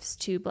lives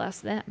to bless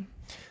them.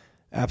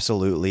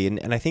 Absolutely.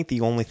 And I think the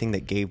only thing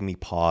that gave me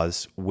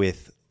pause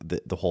with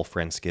the whole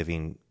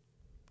Friendsgiving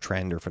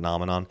trend or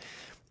phenomenon,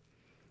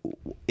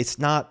 it's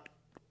not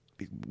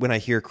when I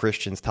hear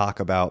Christians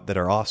talk about that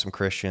are awesome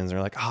Christians,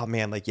 they're like, oh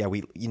man,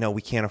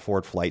 we can't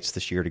afford flights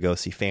this year to go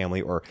see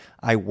family, or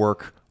I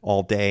work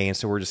all day, and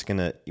so we're just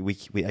gonna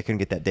I couldn't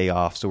get that day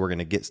off, so we're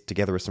gonna get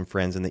together with some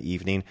friends in the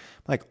evening.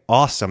 I'm like,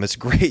 awesome, it's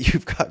great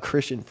you've got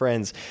Christian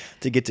friends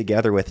to get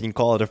together with. You can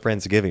call it a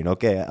Friendsgiving,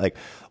 okay?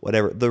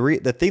 Whatever.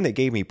 The thing that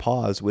gave me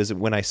pause was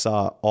when I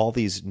saw all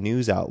these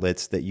news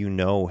outlets that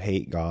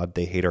hate God,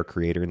 they hate our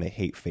Creator, and they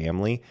hate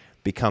family,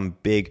 become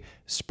big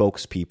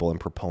spokespeople and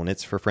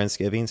proponents for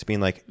Friendsgivings,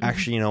 being like,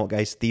 actually,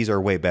 guys, these are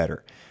way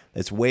better.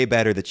 It's way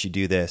better that you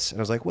do this. And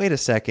I was like, wait a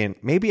second,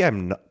 maybe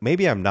I'm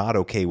not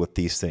okay with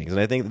these things.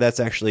 And I think that's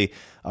actually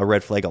a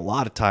red flag a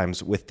lot of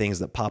times with things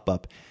that pop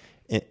up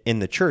in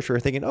the church. We're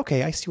thinking,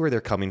 okay, I see where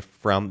they're coming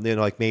from.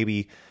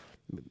 Maybe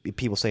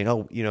people saying,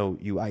 oh,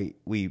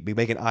 we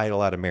make an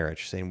idol out of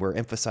marriage, saying we're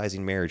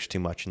emphasizing marriage too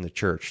much in the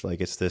church.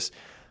 It's this,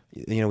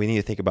 we need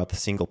to think about the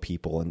single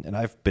people. And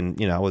I've been,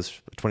 I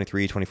was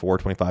 23, 24,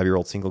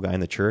 25-year-old single guy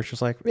in the church.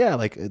 It's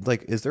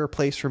is there a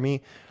place for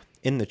me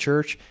in the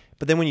church?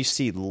 But then when you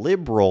see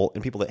liberal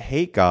and people that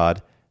hate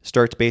God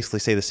start to basically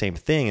say the same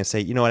thing and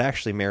say,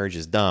 actually marriage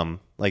is dumb.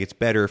 It's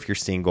better if you're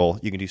single.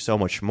 You can do so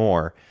much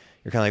more.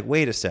 You're kind of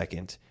wait a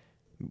second.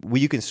 Well,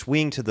 you can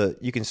swing to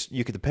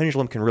the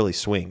pendulum can really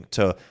swing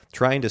to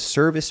trying to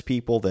serve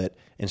people that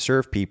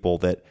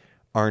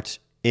aren't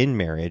in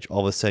marriage,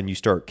 all of a sudden you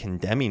start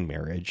condemning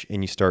marriage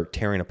and you start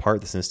tearing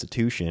apart this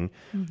institution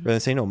rather than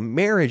saying, no,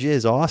 marriage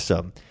is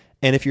awesome.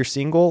 And if you're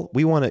single,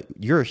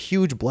 you're a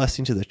huge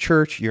blessing to the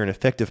church. You're an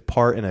effective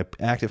part and an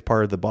active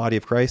part of the body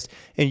of Christ.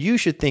 And you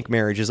should think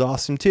marriage is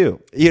awesome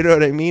too. You know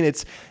what I mean?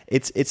 It's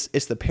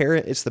the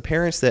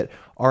parents that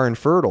are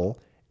infertile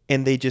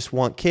and they just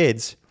want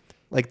kids.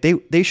 Like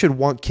they should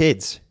want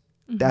kids.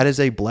 That is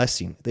a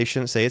blessing. They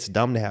shouldn't say it's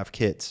dumb to have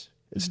kids.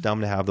 It's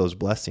dumb to have those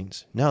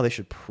blessings. No, they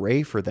should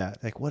pray for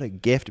that. Like, what a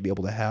gift to be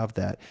able to have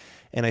that.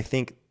 And I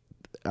think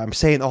I'm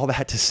saying all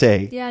that to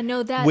say,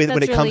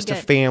 when it comes to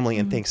family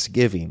and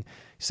Thanksgiving,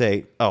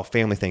 say, oh,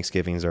 family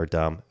Thanksgivings are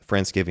dumb.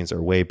 Friendsgivings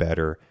are way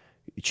better.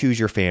 You choose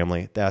your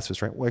family. That's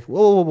what's right. Like,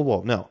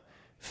 whoa. No,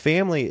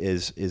 family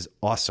is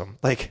awesome.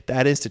 Like,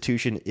 that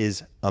institution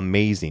is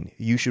amazing.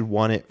 You should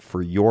want it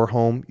for your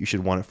home. You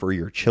should want it for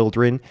your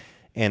children.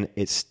 And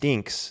it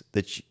stinks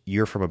that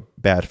you're from a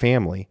bad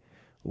family.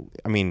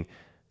 I mean,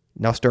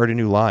 now start a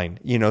new line,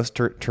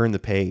 turn the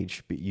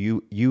page. But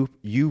you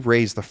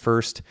raise the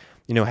first,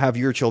 have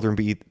your children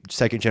be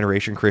second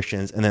generation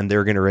Christians, and then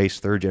they're going to raise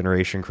third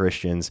generation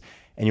Christians.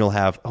 And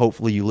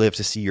hopefully you live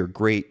to see your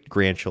great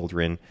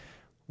grandchildren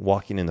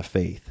walking in the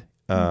faith.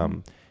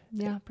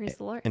 Praise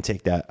the Lord. And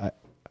take that,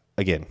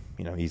 again,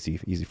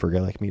 easy for a guy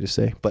like me to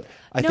say, but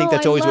I think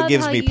that's always what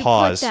gives me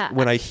pause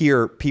when I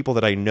hear people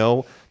that I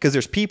know, because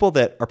there's people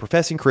that are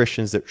professing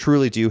Christians that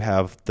truly do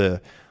have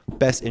the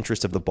best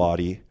interest of the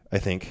body, I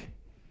think,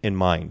 in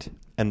mind,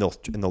 and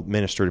they'll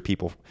minister to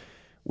people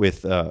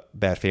with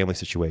bad family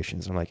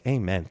situations. I'm like,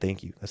 amen,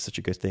 thank you, that's such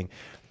a good thing.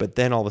 But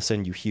then all of a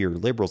sudden you hear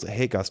liberals that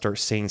hate God start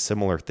saying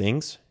similar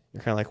things.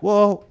 You're kind of like,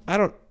 well, I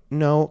don't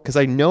know, because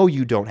I know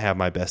you don't have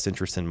my best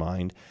interest in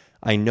mind.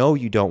 I know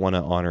you don't want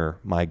to honor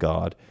my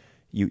God.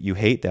 You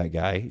hate that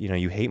guy.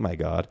 You hate my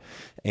God,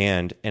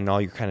 and all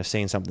you're kind of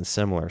saying something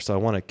similar. So I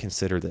want to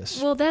consider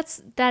this. Well,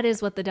 that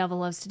is what the devil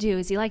loves to do.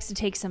 Is he likes to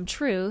take some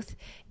truth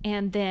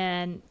and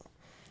then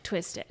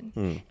twist it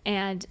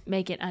and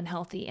make it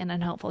unhealthy and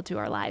unhelpful to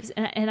our lives.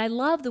 And I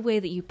love the way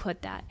that you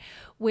put that,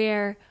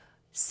 where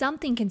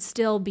something can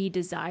still be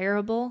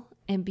desirable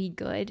and be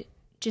good,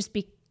 just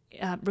be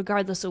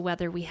regardless of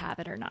whether we have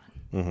it or not.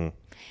 Mm-hmm.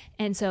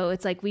 And so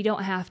it's like we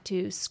don't have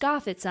to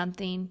scoff at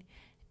something.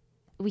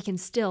 We can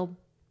still,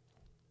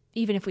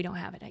 even if we don't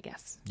have it, I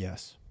guess.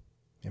 Yes.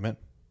 Amen.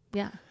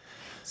 Yeah.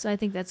 So I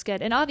think that's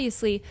good. And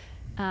obviously,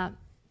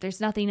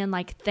 there's nothing in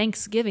like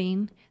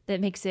Thanksgiving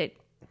that makes it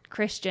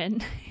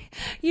Christian.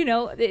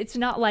 It's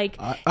not like...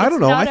 I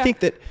don't know. I think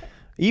that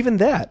even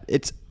that,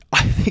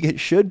 I think it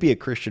should be a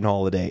Christian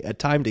holiday, a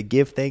time to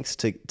give thanks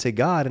to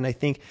God. And I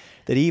think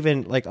that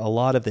even like a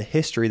lot of the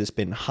history that's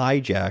been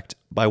hijacked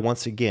by,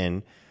 once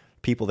again,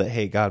 people that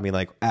hate God being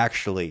like,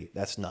 actually,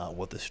 that's not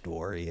what the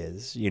story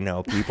is.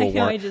 People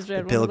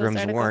the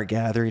pilgrims weren't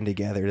gathering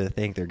together to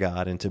thank their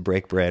God and to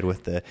break bread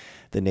with the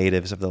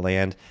natives of the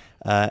land.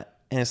 And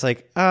it's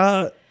like,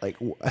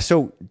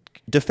 so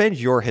defend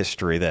your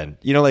history then.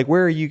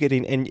 Where are you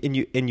getting,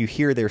 and you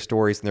hear their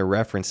stories and their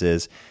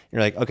references. And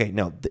you're like, okay,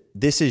 no,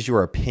 this is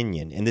your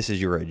opinion and this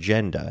is your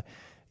agenda.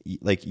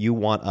 Like, you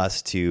want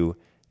us to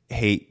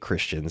hate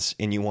Christians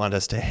and you want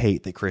us to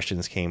hate that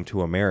Christians came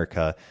to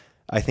America.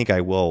 I think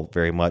I will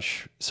very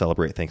much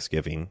celebrate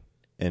Thanksgiving,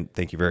 and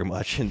thank you very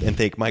much, and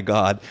thank my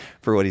God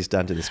for what he's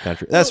done to this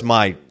country. That's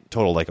my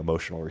total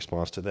emotional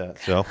response to that.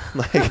 So,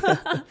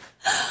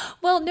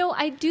 well, no,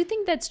 I do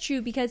think that's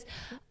true, because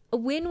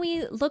when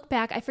we look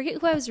back, I forget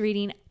who I was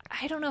reading.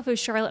 I don't know if it was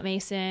Charlotte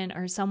Mason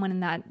or someone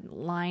in that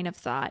line of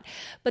thought,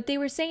 but they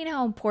were saying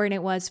how important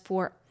it was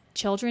for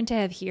children to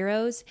have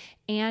heroes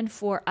and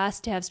for us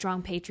to have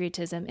strong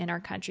patriotism in our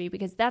country,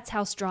 because that's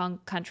how strong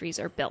countries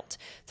are built,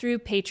 through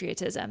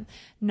patriotism,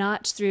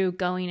 not through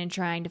going and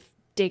trying to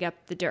dig up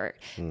the dirt.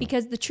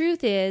 Because the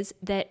truth is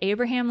that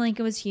Abraham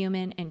Lincoln was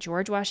human and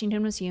George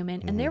Washington was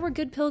human, and there were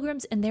good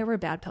pilgrims and there were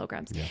bad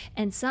pilgrims. Yeah.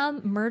 And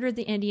some murdered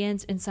the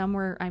Indians and some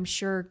were, I'm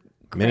sure,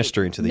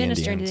 ministering to the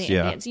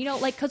Indians.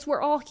 Because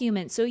we're all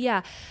human. So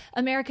yeah,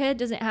 America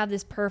doesn't have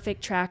this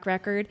perfect track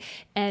record,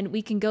 and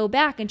we can go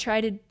back and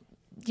try to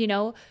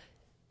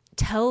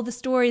tell the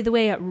story the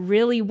way it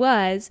really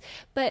was.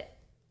 But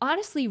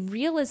honestly,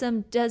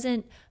 realism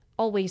doesn't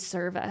always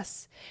serve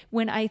us.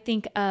 When I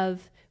think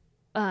of,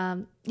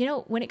 when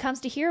it comes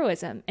to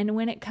heroism, and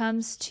when it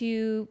comes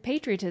to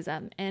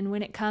patriotism, and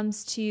when it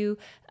comes to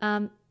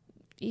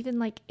even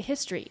like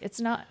history,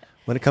 it's not...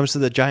 When it comes to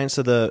the giants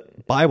of the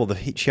Bible, the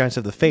giants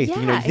of the faith,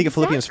 you think of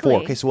Philippians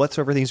 4. Okay, so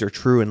whatsoever things are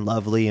true and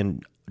lovely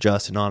and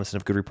just and honest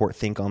and of good report,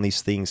 think on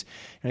these things.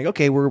 And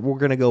okay, we're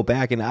going to go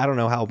back, and I don't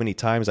know how many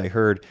times I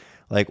heard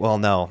like, well,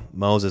 no,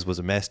 Moses was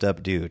a messed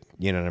up dude.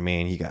 You know what I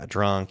mean? He got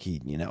drunk.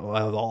 He,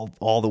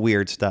 all the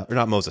weird stuff. Or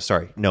not Moses,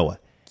 sorry, Noah.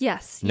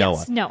 Yes,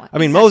 Noah. Noah. I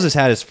mean, exactly. Moses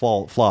had his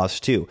flaws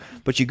too,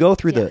 but you go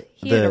through the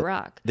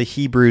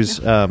Hebrews.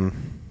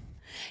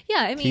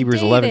 Yeah, I mean,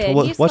 Hebrews David,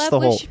 11. What's the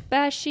whole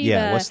Bathsheba?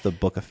 Yeah, what's the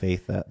book of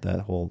faith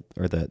that whole,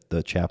 or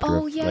the chapter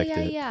Oh, of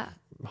yeah.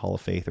 Hall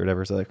of Faith or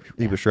whatever? So like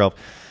Hebrews 12.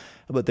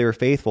 but they were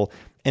faithful.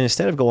 And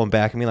instead of going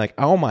back and being like,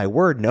 oh my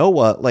word,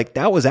 Noah, like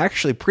that was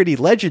actually pretty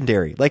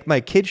legendary. Like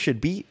my kids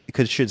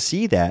should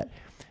see that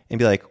and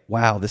be like,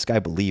 wow, this guy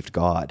believed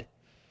God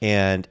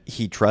and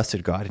he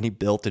trusted God and he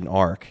built an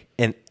ark,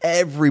 and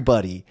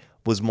everybody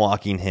was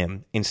mocking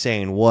him and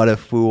saying, what a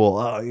fool.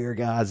 Oh, your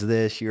God's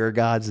this, your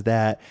God's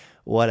that.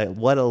 What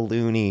a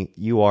loony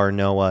you are,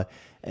 Noah.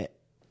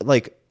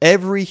 Like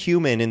every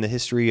human in the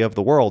history of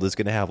the world is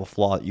going to have a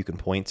flaw that you can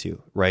point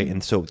to, right?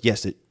 And so,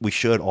 yes, we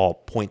should all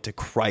point to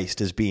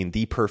Christ as being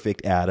the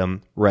perfect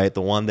Adam, right?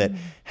 The one that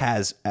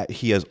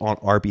he has on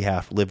our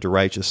behalf lived a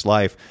righteous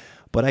life.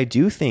 But I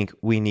do think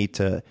we need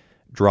to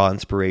draw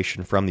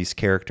inspiration from these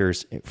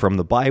characters from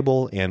the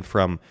Bible and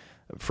from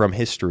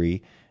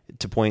history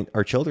to point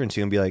our children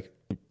to and be like,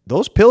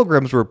 those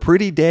pilgrims were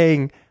pretty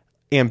dang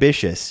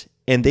ambitious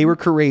and they were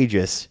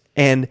courageous,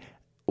 and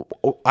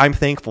I'm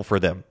thankful for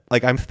them.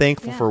 Like I'm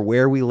thankful for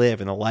where we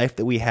live and the life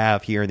that we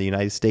have here in the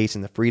United States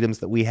and the freedoms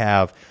that we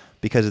have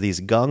because of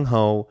these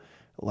gung-ho,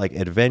 like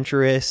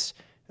adventurous,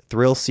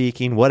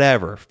 thrill-seeking,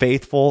 whatever,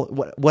 faithful,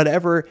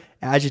 whatever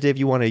adjective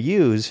you want to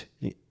use,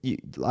 you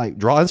like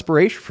draw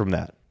inspiration from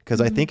that.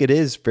 Because I think it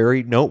is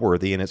very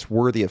noteworthy and it's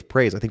worthy of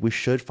praise. I think we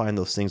should find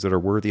those things that are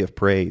worthy of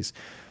praise.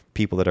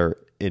 People that are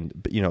in,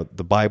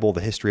 the Bible,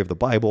 the history of the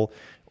Bible,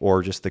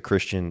 or just the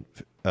Christian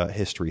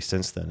history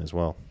since then as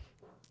well.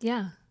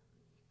 Yeah.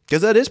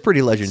 Because that is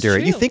pretty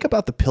legendary. You think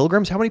about the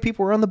pilgrims, how many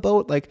people were on the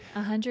boat? Like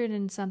 100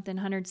 and something,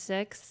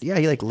 106. Yeah,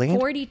 you like land.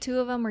 42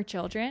 of them were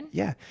children.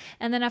 Yeah.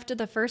 And then after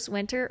the first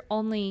winter,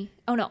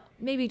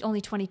 maybe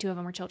only 22 of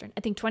them were children. I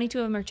think 22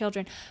 of them are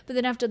children. But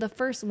then after the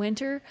first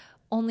winter,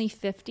 only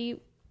 50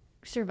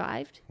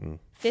 survived.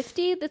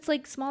 50? That's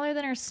like smaller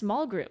than our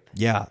small group.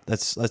 Yeah,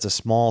 that's a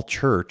small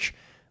church,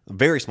 a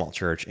very small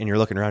church. And you're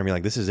looking around and you're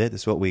like, this is it?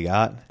 This is what we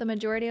got? The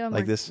majority of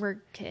them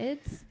were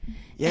kids.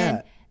 Yeah.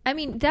 And, I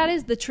mean, that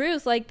is the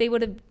truth. Like they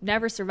would have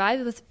never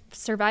survived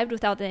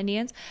without the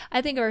Indians.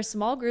 I think our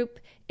small group,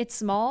 it's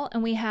small,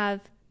 and we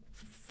have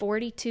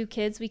 42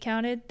 kids we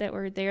counted that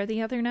were there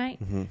the other night.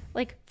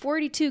 Like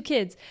 42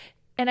 kids.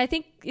 And I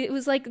think it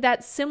was like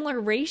that similar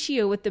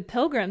ratio with the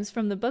pilgrims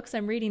from the books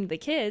I'm reading to the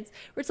kids,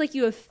 where it's like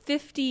you have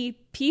 50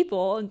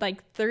 people and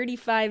like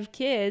 35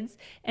 kids.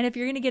 And if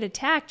you're going to get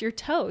attacked, you're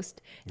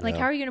toast. Like,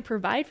 how are you going to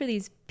provide for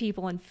these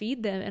people and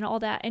feed them and all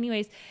that?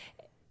 Anyways,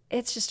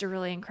 it's just a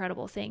really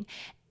incredible thing.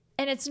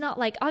 And it's not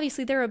like,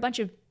 obviously there were a bunch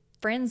of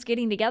friends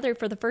getting together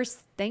for the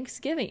first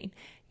Thanksgiving.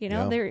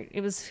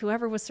 It was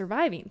whoever was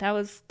surviving. That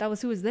was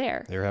who was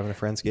there. They were having a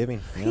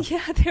Friendsgiving.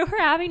 Yeah, they were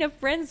having a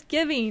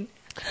Friendsgiving.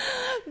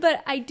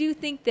 But I do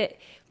think that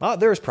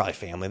there was probably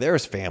family. There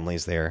was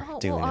families there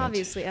doing it.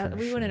 Obviously,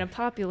 we wouldn't have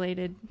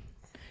populated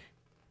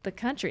the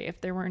country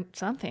if there weren't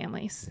some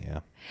families.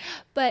 Yeah.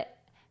 But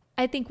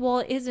I think,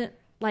 it isn't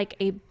like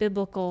a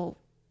biblical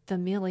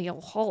familial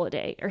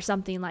holiday or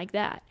something like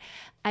that.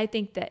 I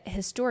think that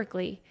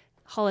historically,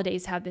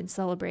 holidays have been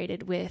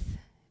celebrated with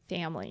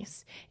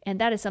families, and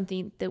that is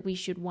something that we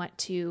should want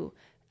to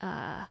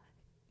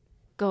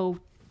go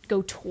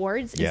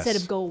towards instead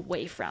of go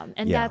away from.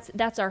 And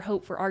that's our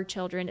hope for our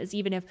children, is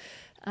even if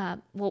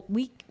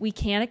we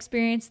can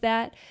experience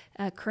that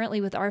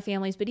currently with our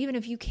families, but even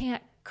if you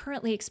can't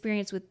currently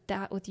experience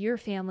with your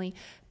family,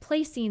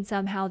 placing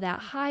somehow that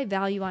high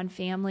value on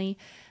family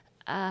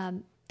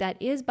that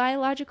is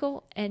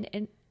biological,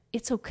 and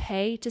it's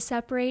okay to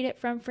separate it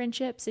from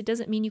friendships. It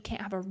doesn't mean you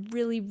can't have a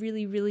really,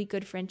 really, really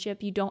good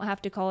friendship. You don't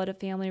have to call it a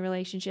family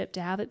relationship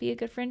to have it be a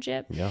good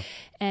friendship. Yeah.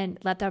 And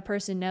let that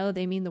person know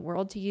they mean the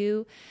world to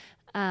you.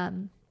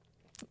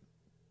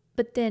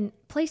 But then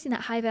placing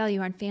that high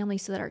value on family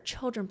so that our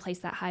children place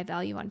that high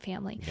value on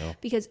family. Yeah.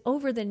 Because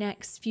over the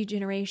next few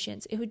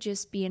generations, it would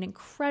just be an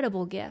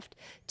incredible gift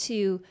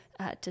to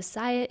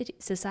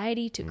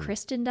society, to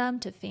Christendom,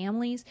 to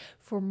families,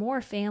 for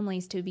more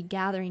families to be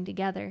gathering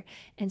together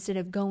instead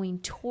of going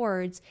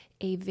towards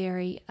a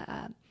very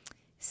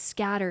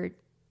scattered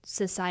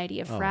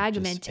society, a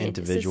fragmented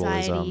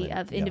society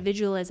of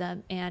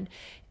individualism and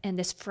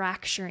this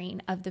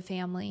fracturing of the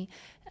family.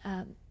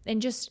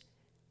 And just,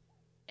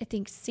 I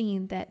think,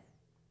 seeing that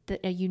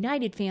a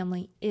united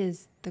family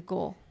is the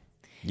goal.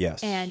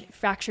 Yes. And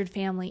fractured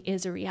family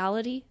is a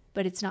reality,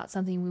 but it's not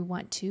something we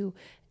want to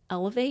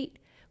elevate.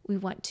 We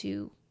want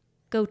to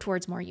go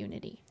towards more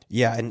unity.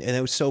 Yeah, and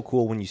it was so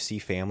cool when you see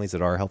families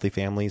that are healthy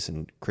families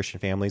and Christian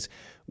families,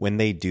 when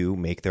they do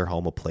make their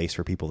home a place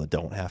for people that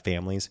don't have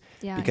families.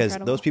 Yeah, because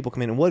incredible. Those people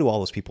come in, and what do all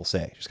those people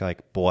say? Just kind of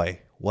like, boy,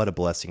 what a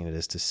blessing it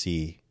is to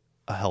see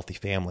a healthy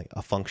family,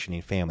 a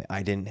functioning family.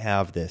 I didn't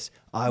have this.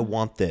 I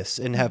want this.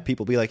 And have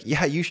people be like,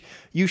 yeah,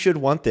 you should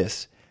want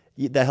this.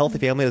 The healthy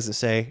family doesn't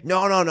say,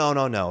 no,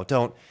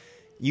 don't.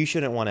 You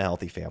shouldn't want a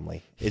healthy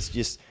family. It's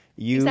just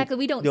you. Exactly.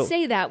 We don't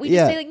say that. We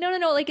just say like, no,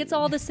 like it's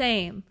all the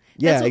same.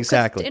 Yeah,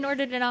 exactly. In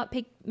order to not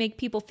make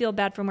people feel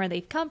bad from where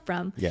they've come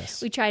from,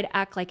 yes, we try to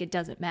act like it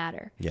doesn't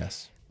matter.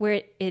 Yes.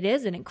 Where it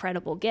is an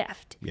incredible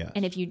gift. Yes.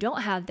 And if you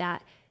don't have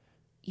that,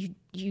 you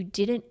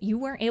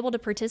weren't able to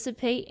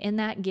participate in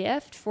that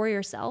gift for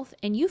yourself,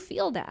 and you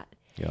feel that.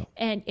 Yeah.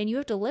 And you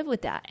have to live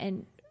with that.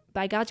 And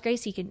by God's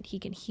grace, he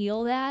can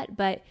heal that,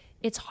 but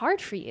it's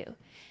hard for you.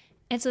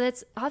 And so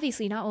that's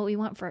obviously not what we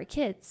want for our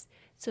kids.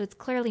 So it's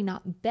clearly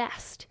not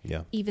best,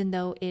 even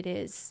though it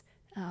is,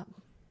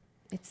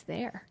 it's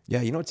there.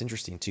 Yeah. You know, it's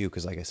interesting too,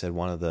 because like I said,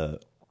 one of the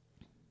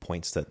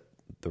points that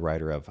the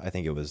writer of, I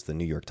think it was the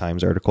New York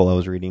Times article I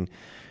was reading,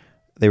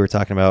 they were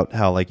talking about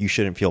how like you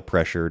shouldn't feel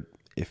pressured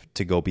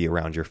to go be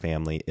around your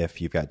family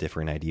if you've got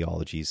different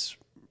ideologies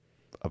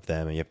of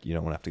them, and you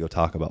don't have to go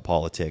talk about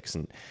politics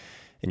and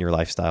your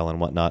lifestyle and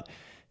whatnot.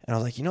 And I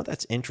was like, you know,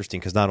 that's interesting,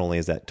 because not only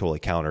is that totally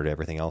counter to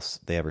everything else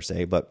they ever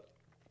say, but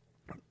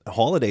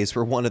holidays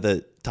were one of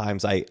the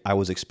times I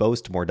was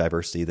exposed to more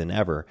diversity than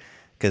ever.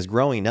 Because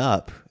growing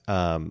up,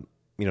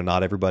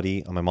 not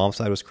everybody on my mom's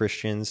side was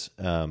Christians.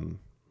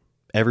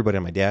 Everybody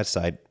on my dad's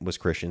side was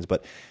Christians.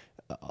 But,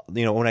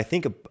 when I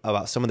think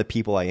about some of the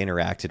people I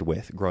interacted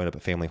with growing up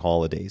at family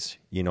holidays,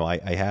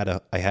 I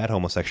had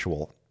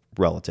homosexual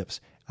relatives.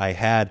 I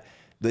had,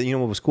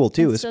 what was cool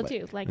too And is still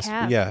do, like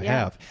have.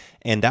 have.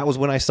 And that was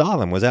when I saw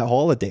them, was at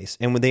holidays.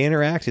 And when they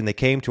interacted and they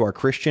came to our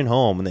Christian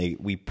home and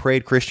we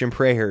prayed Christian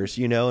prayers,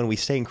 and we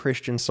sang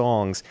Christian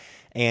songs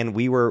and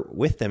we were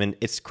with them. And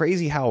it's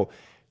crazy how,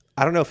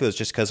 I don't know if it was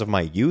just because of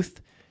my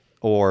youth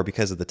or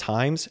because of the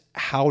times,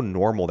 how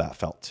normal that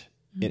felt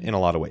in a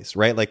lot of ways,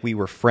 right? Like we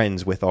were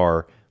friends with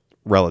our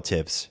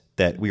relatives,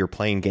 that we were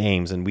playing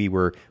games and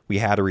we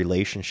had a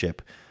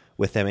relationship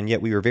with them. And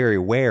yet we were very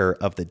aware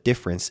of the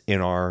difference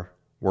in our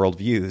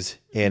worldviews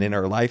and in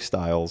our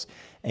lifestyles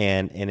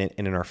and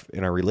in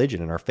our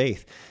religion and our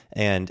faith.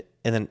 And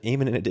then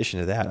even in addition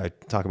to that, I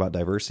talk about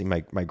diversity.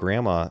 My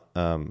grandma,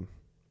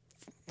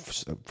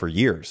 for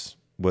years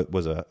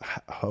was a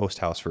host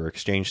house for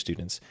exchange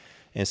students.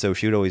 And so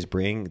she would always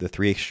bring the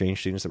 3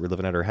 exchange students that were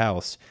living at her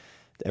house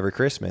every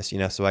Christmas,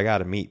 so I got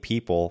to meet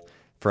people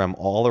from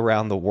all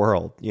around the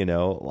world,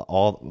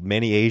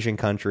 many Asian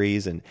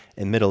countries and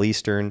Middle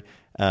Eastern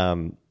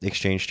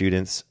exchange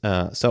students.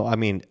 So, I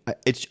mean,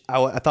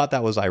 I thought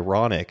that was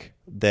ironic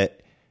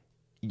that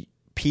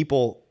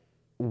people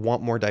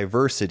want more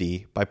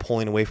diversity by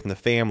pulling away from the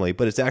family,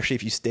 but it's actually,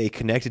 if you stay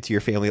connected to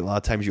your family, a lot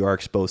of times you are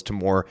exposed to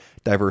more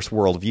diverse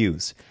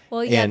worldviews.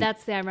 Well, yeah,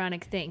 that's the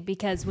ironic thing,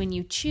 because when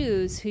you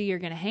choose who you're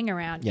going to hang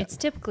around, it's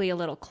typically a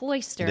little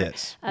cloister. It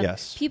is,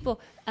 yes.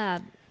 People,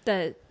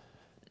 the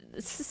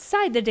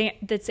side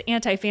that's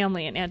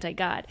anti-family and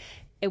anti-God,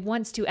 it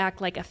wants to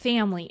act like a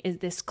family is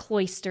this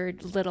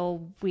cloistered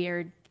little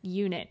weird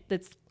unit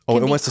that's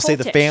it wants to say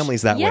the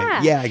family's that way.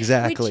 Yeah,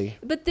 exactly.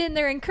 But then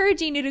they're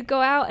encouraging you to go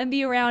out and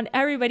be around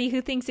everybody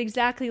who thinks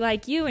exactly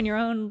like you in your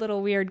own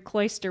little weird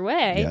cloister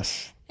way.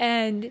 Yes.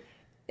 And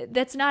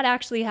that's not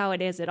actually how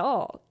it is at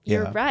all.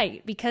 You're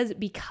right. Because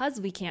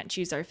we can't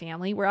choose our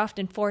family, we're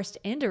often forced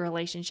into a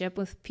relationship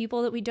with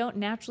people that we don't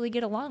naturally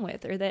get along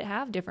with or that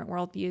have different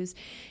worldviews.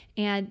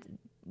 And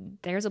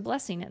there's a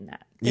blessing in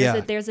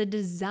that. There's a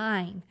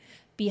design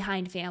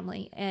behind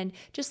family. And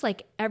just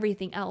like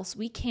everything else,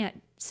 we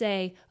can't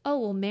say, oh,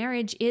 well,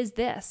 marriage is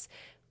this.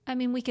 I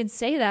mean, we can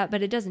say that,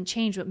 but it doesn't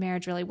change what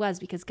marriage really was,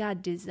 because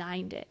God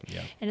designed it.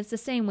 Yeah. And it's the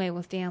same way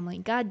with family.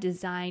 God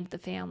designed the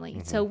family.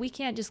 Mm-hmm. So we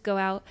can't just go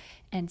out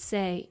and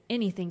say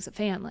anything's a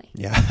family.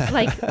 Yeah.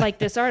 like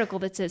this article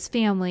that says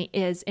family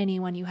is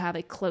anyone you have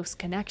a close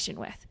connection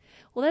with.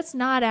 Well, that's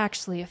not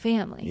actually a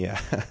family.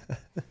 Yeah.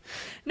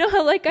 No,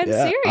 I'm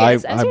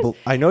serious.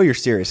 I know you're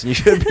serious, and you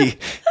should be.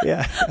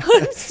 Yeah.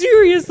 I'm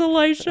serious,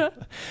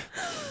 Elisha.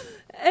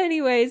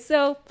 Anyway,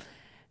 so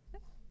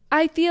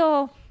I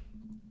feel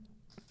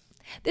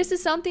this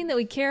is something that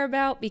we care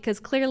about, because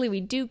clearly we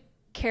do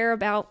care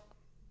about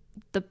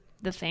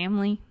the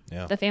family,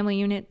 the family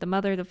unit, the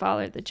mother, the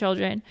father, the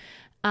children.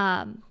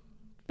 But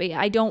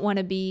yeah, I don't want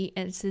to be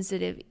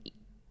insensitive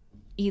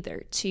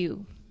either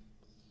to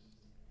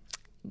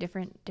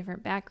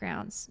different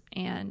backgrounds,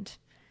 and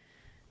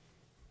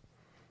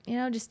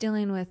just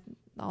dealing with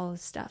all the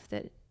stuff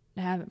that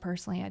I haven't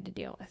personally had to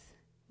deal with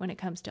when it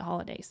comes to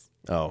holidays.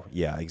 Oh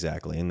yeah,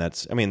 exactly. And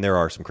there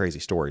are some crazy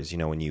stories,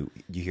 when you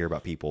hear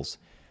about people's,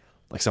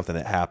 like something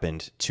that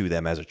happened to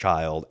them as a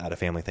child at a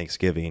family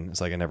Thanksgiving. It's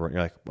like, you're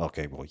like,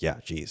 okay, well, yeah,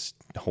 geez,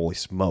 holy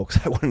smokes.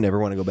 I would never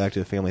want to go back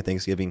to a family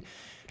Thanksgiving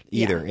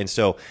either. Yeah. And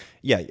so,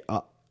 yeah,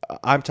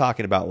 I'm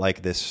talking about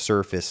like this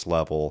surface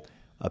level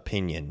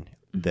opinion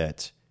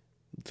that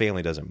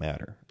family doesn't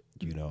matter,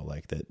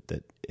 like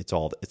that it's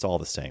all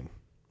the same,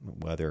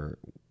 whether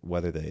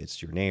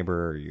it's your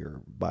neighbor or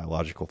your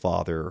biological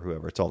father or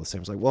whoever, it's all the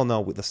same. It's like, well,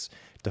 no, let's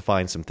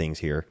define some things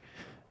here.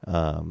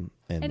 And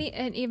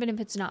even if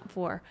it's not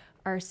for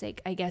our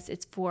sake, I guess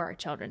it's for our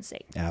children's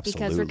sake. Absolutely.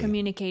 Because we're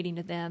communicating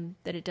to them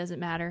that it doesn't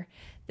matter,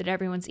 that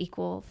everyone's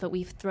equal, that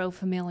we throw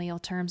familial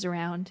terms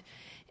around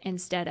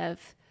instead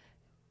of,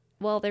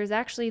 well, there's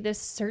actually this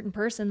certain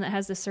person that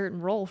has this certain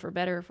role, for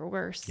better or for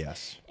worse.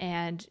 Yes.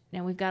 And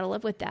we've got to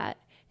live with that.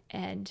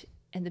 And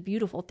the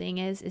beautiful thing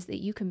is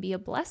that you can be a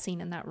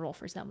blessing in that role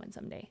for someone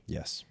someday.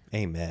 Yes.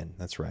 Amen.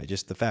 That's right.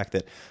 Just the fact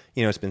that,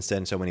 it's been said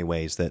in so many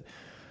ways that,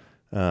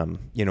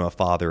 a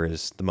father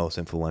is the most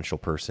influential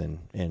person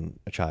in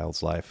a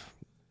child's life,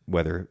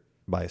 whether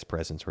by his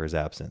presence or his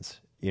absence.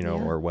 you know,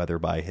 Yeah. or whether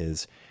by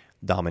his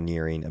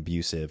domineering,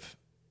 abusive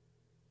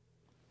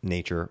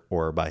nature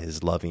or by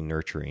his loving,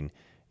 nurturing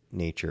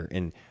nature.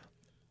 And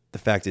the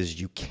fact is,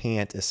 you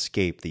can't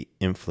escape the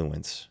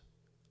influence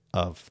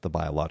of the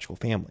biological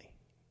family.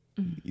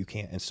 You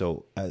can't. And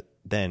so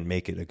then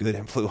make it a good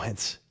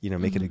influence, you know,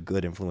 make it a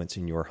good influence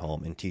in your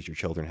home and teach your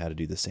children how to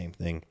do the same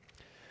thing.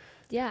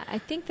 Yeah, I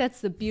think that's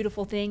the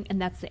beautiful thing,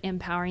 and that's the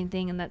empowering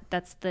thing, and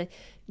that's the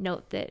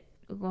note that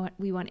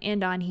we want to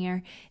end on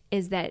here,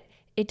 is that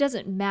it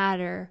doesn't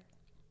matter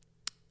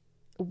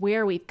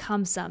where we've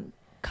come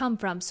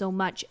from so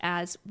much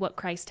as what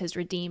Christ has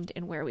redeemed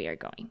and where we are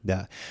going.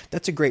 Yeah,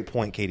 that's a great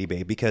point, Katie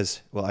Babe,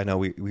 because, well, I know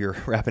we were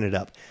wrapping it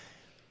up.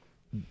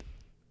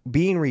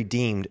 Being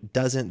redeemed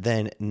doesn't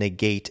then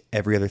negate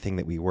every other thing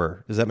that we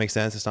were. Does that make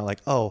sense? It's not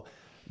like, oh,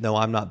 no,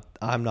 I'm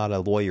not a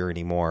lawyer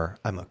anymore,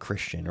 I'm a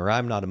Christian, or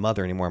I'm not a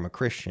mother anymore, I'm a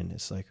Christian.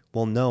 It's like,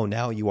 well, no,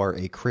 now you are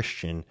a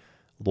Christian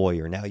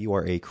lawyer, now you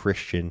are a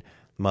Christian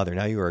mother,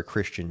 now you are a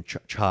Christian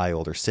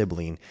child or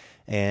sibling.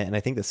 And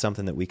I think that's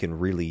something that we can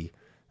really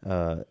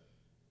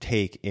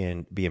take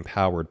and be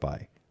empowered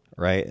by,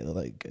 right?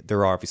 Like,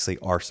 there obviously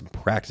are some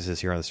practices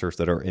here on this earth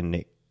that are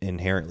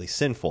inherently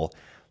sinful,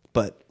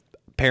 but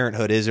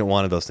parenthood isn't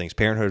one of those things.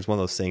 Parenthood is one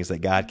of those things that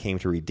God came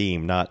to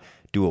redeem, not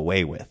do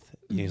away with.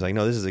 He's like,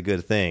 no, this is a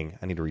good thing.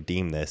 I need to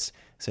redeem this.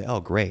 Say, oh,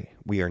 great.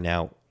 We are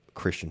now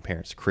Christian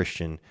parents,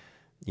 Christian,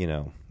 you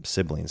know,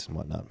 siblings and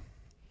whatnot.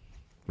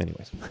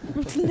 Anyways.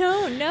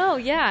 No.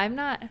 Yeah, I'm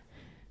not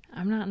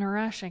in a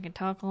rush. I could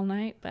talk all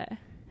night, but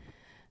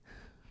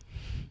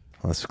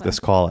Let's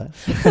call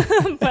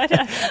it.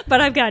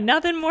 but I've got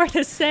nothing more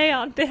to say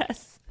on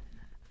this.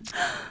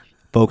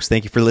 Folks,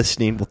 thank you for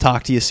listening. We'll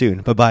talk to you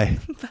soon. Bye-bye.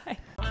 Bye.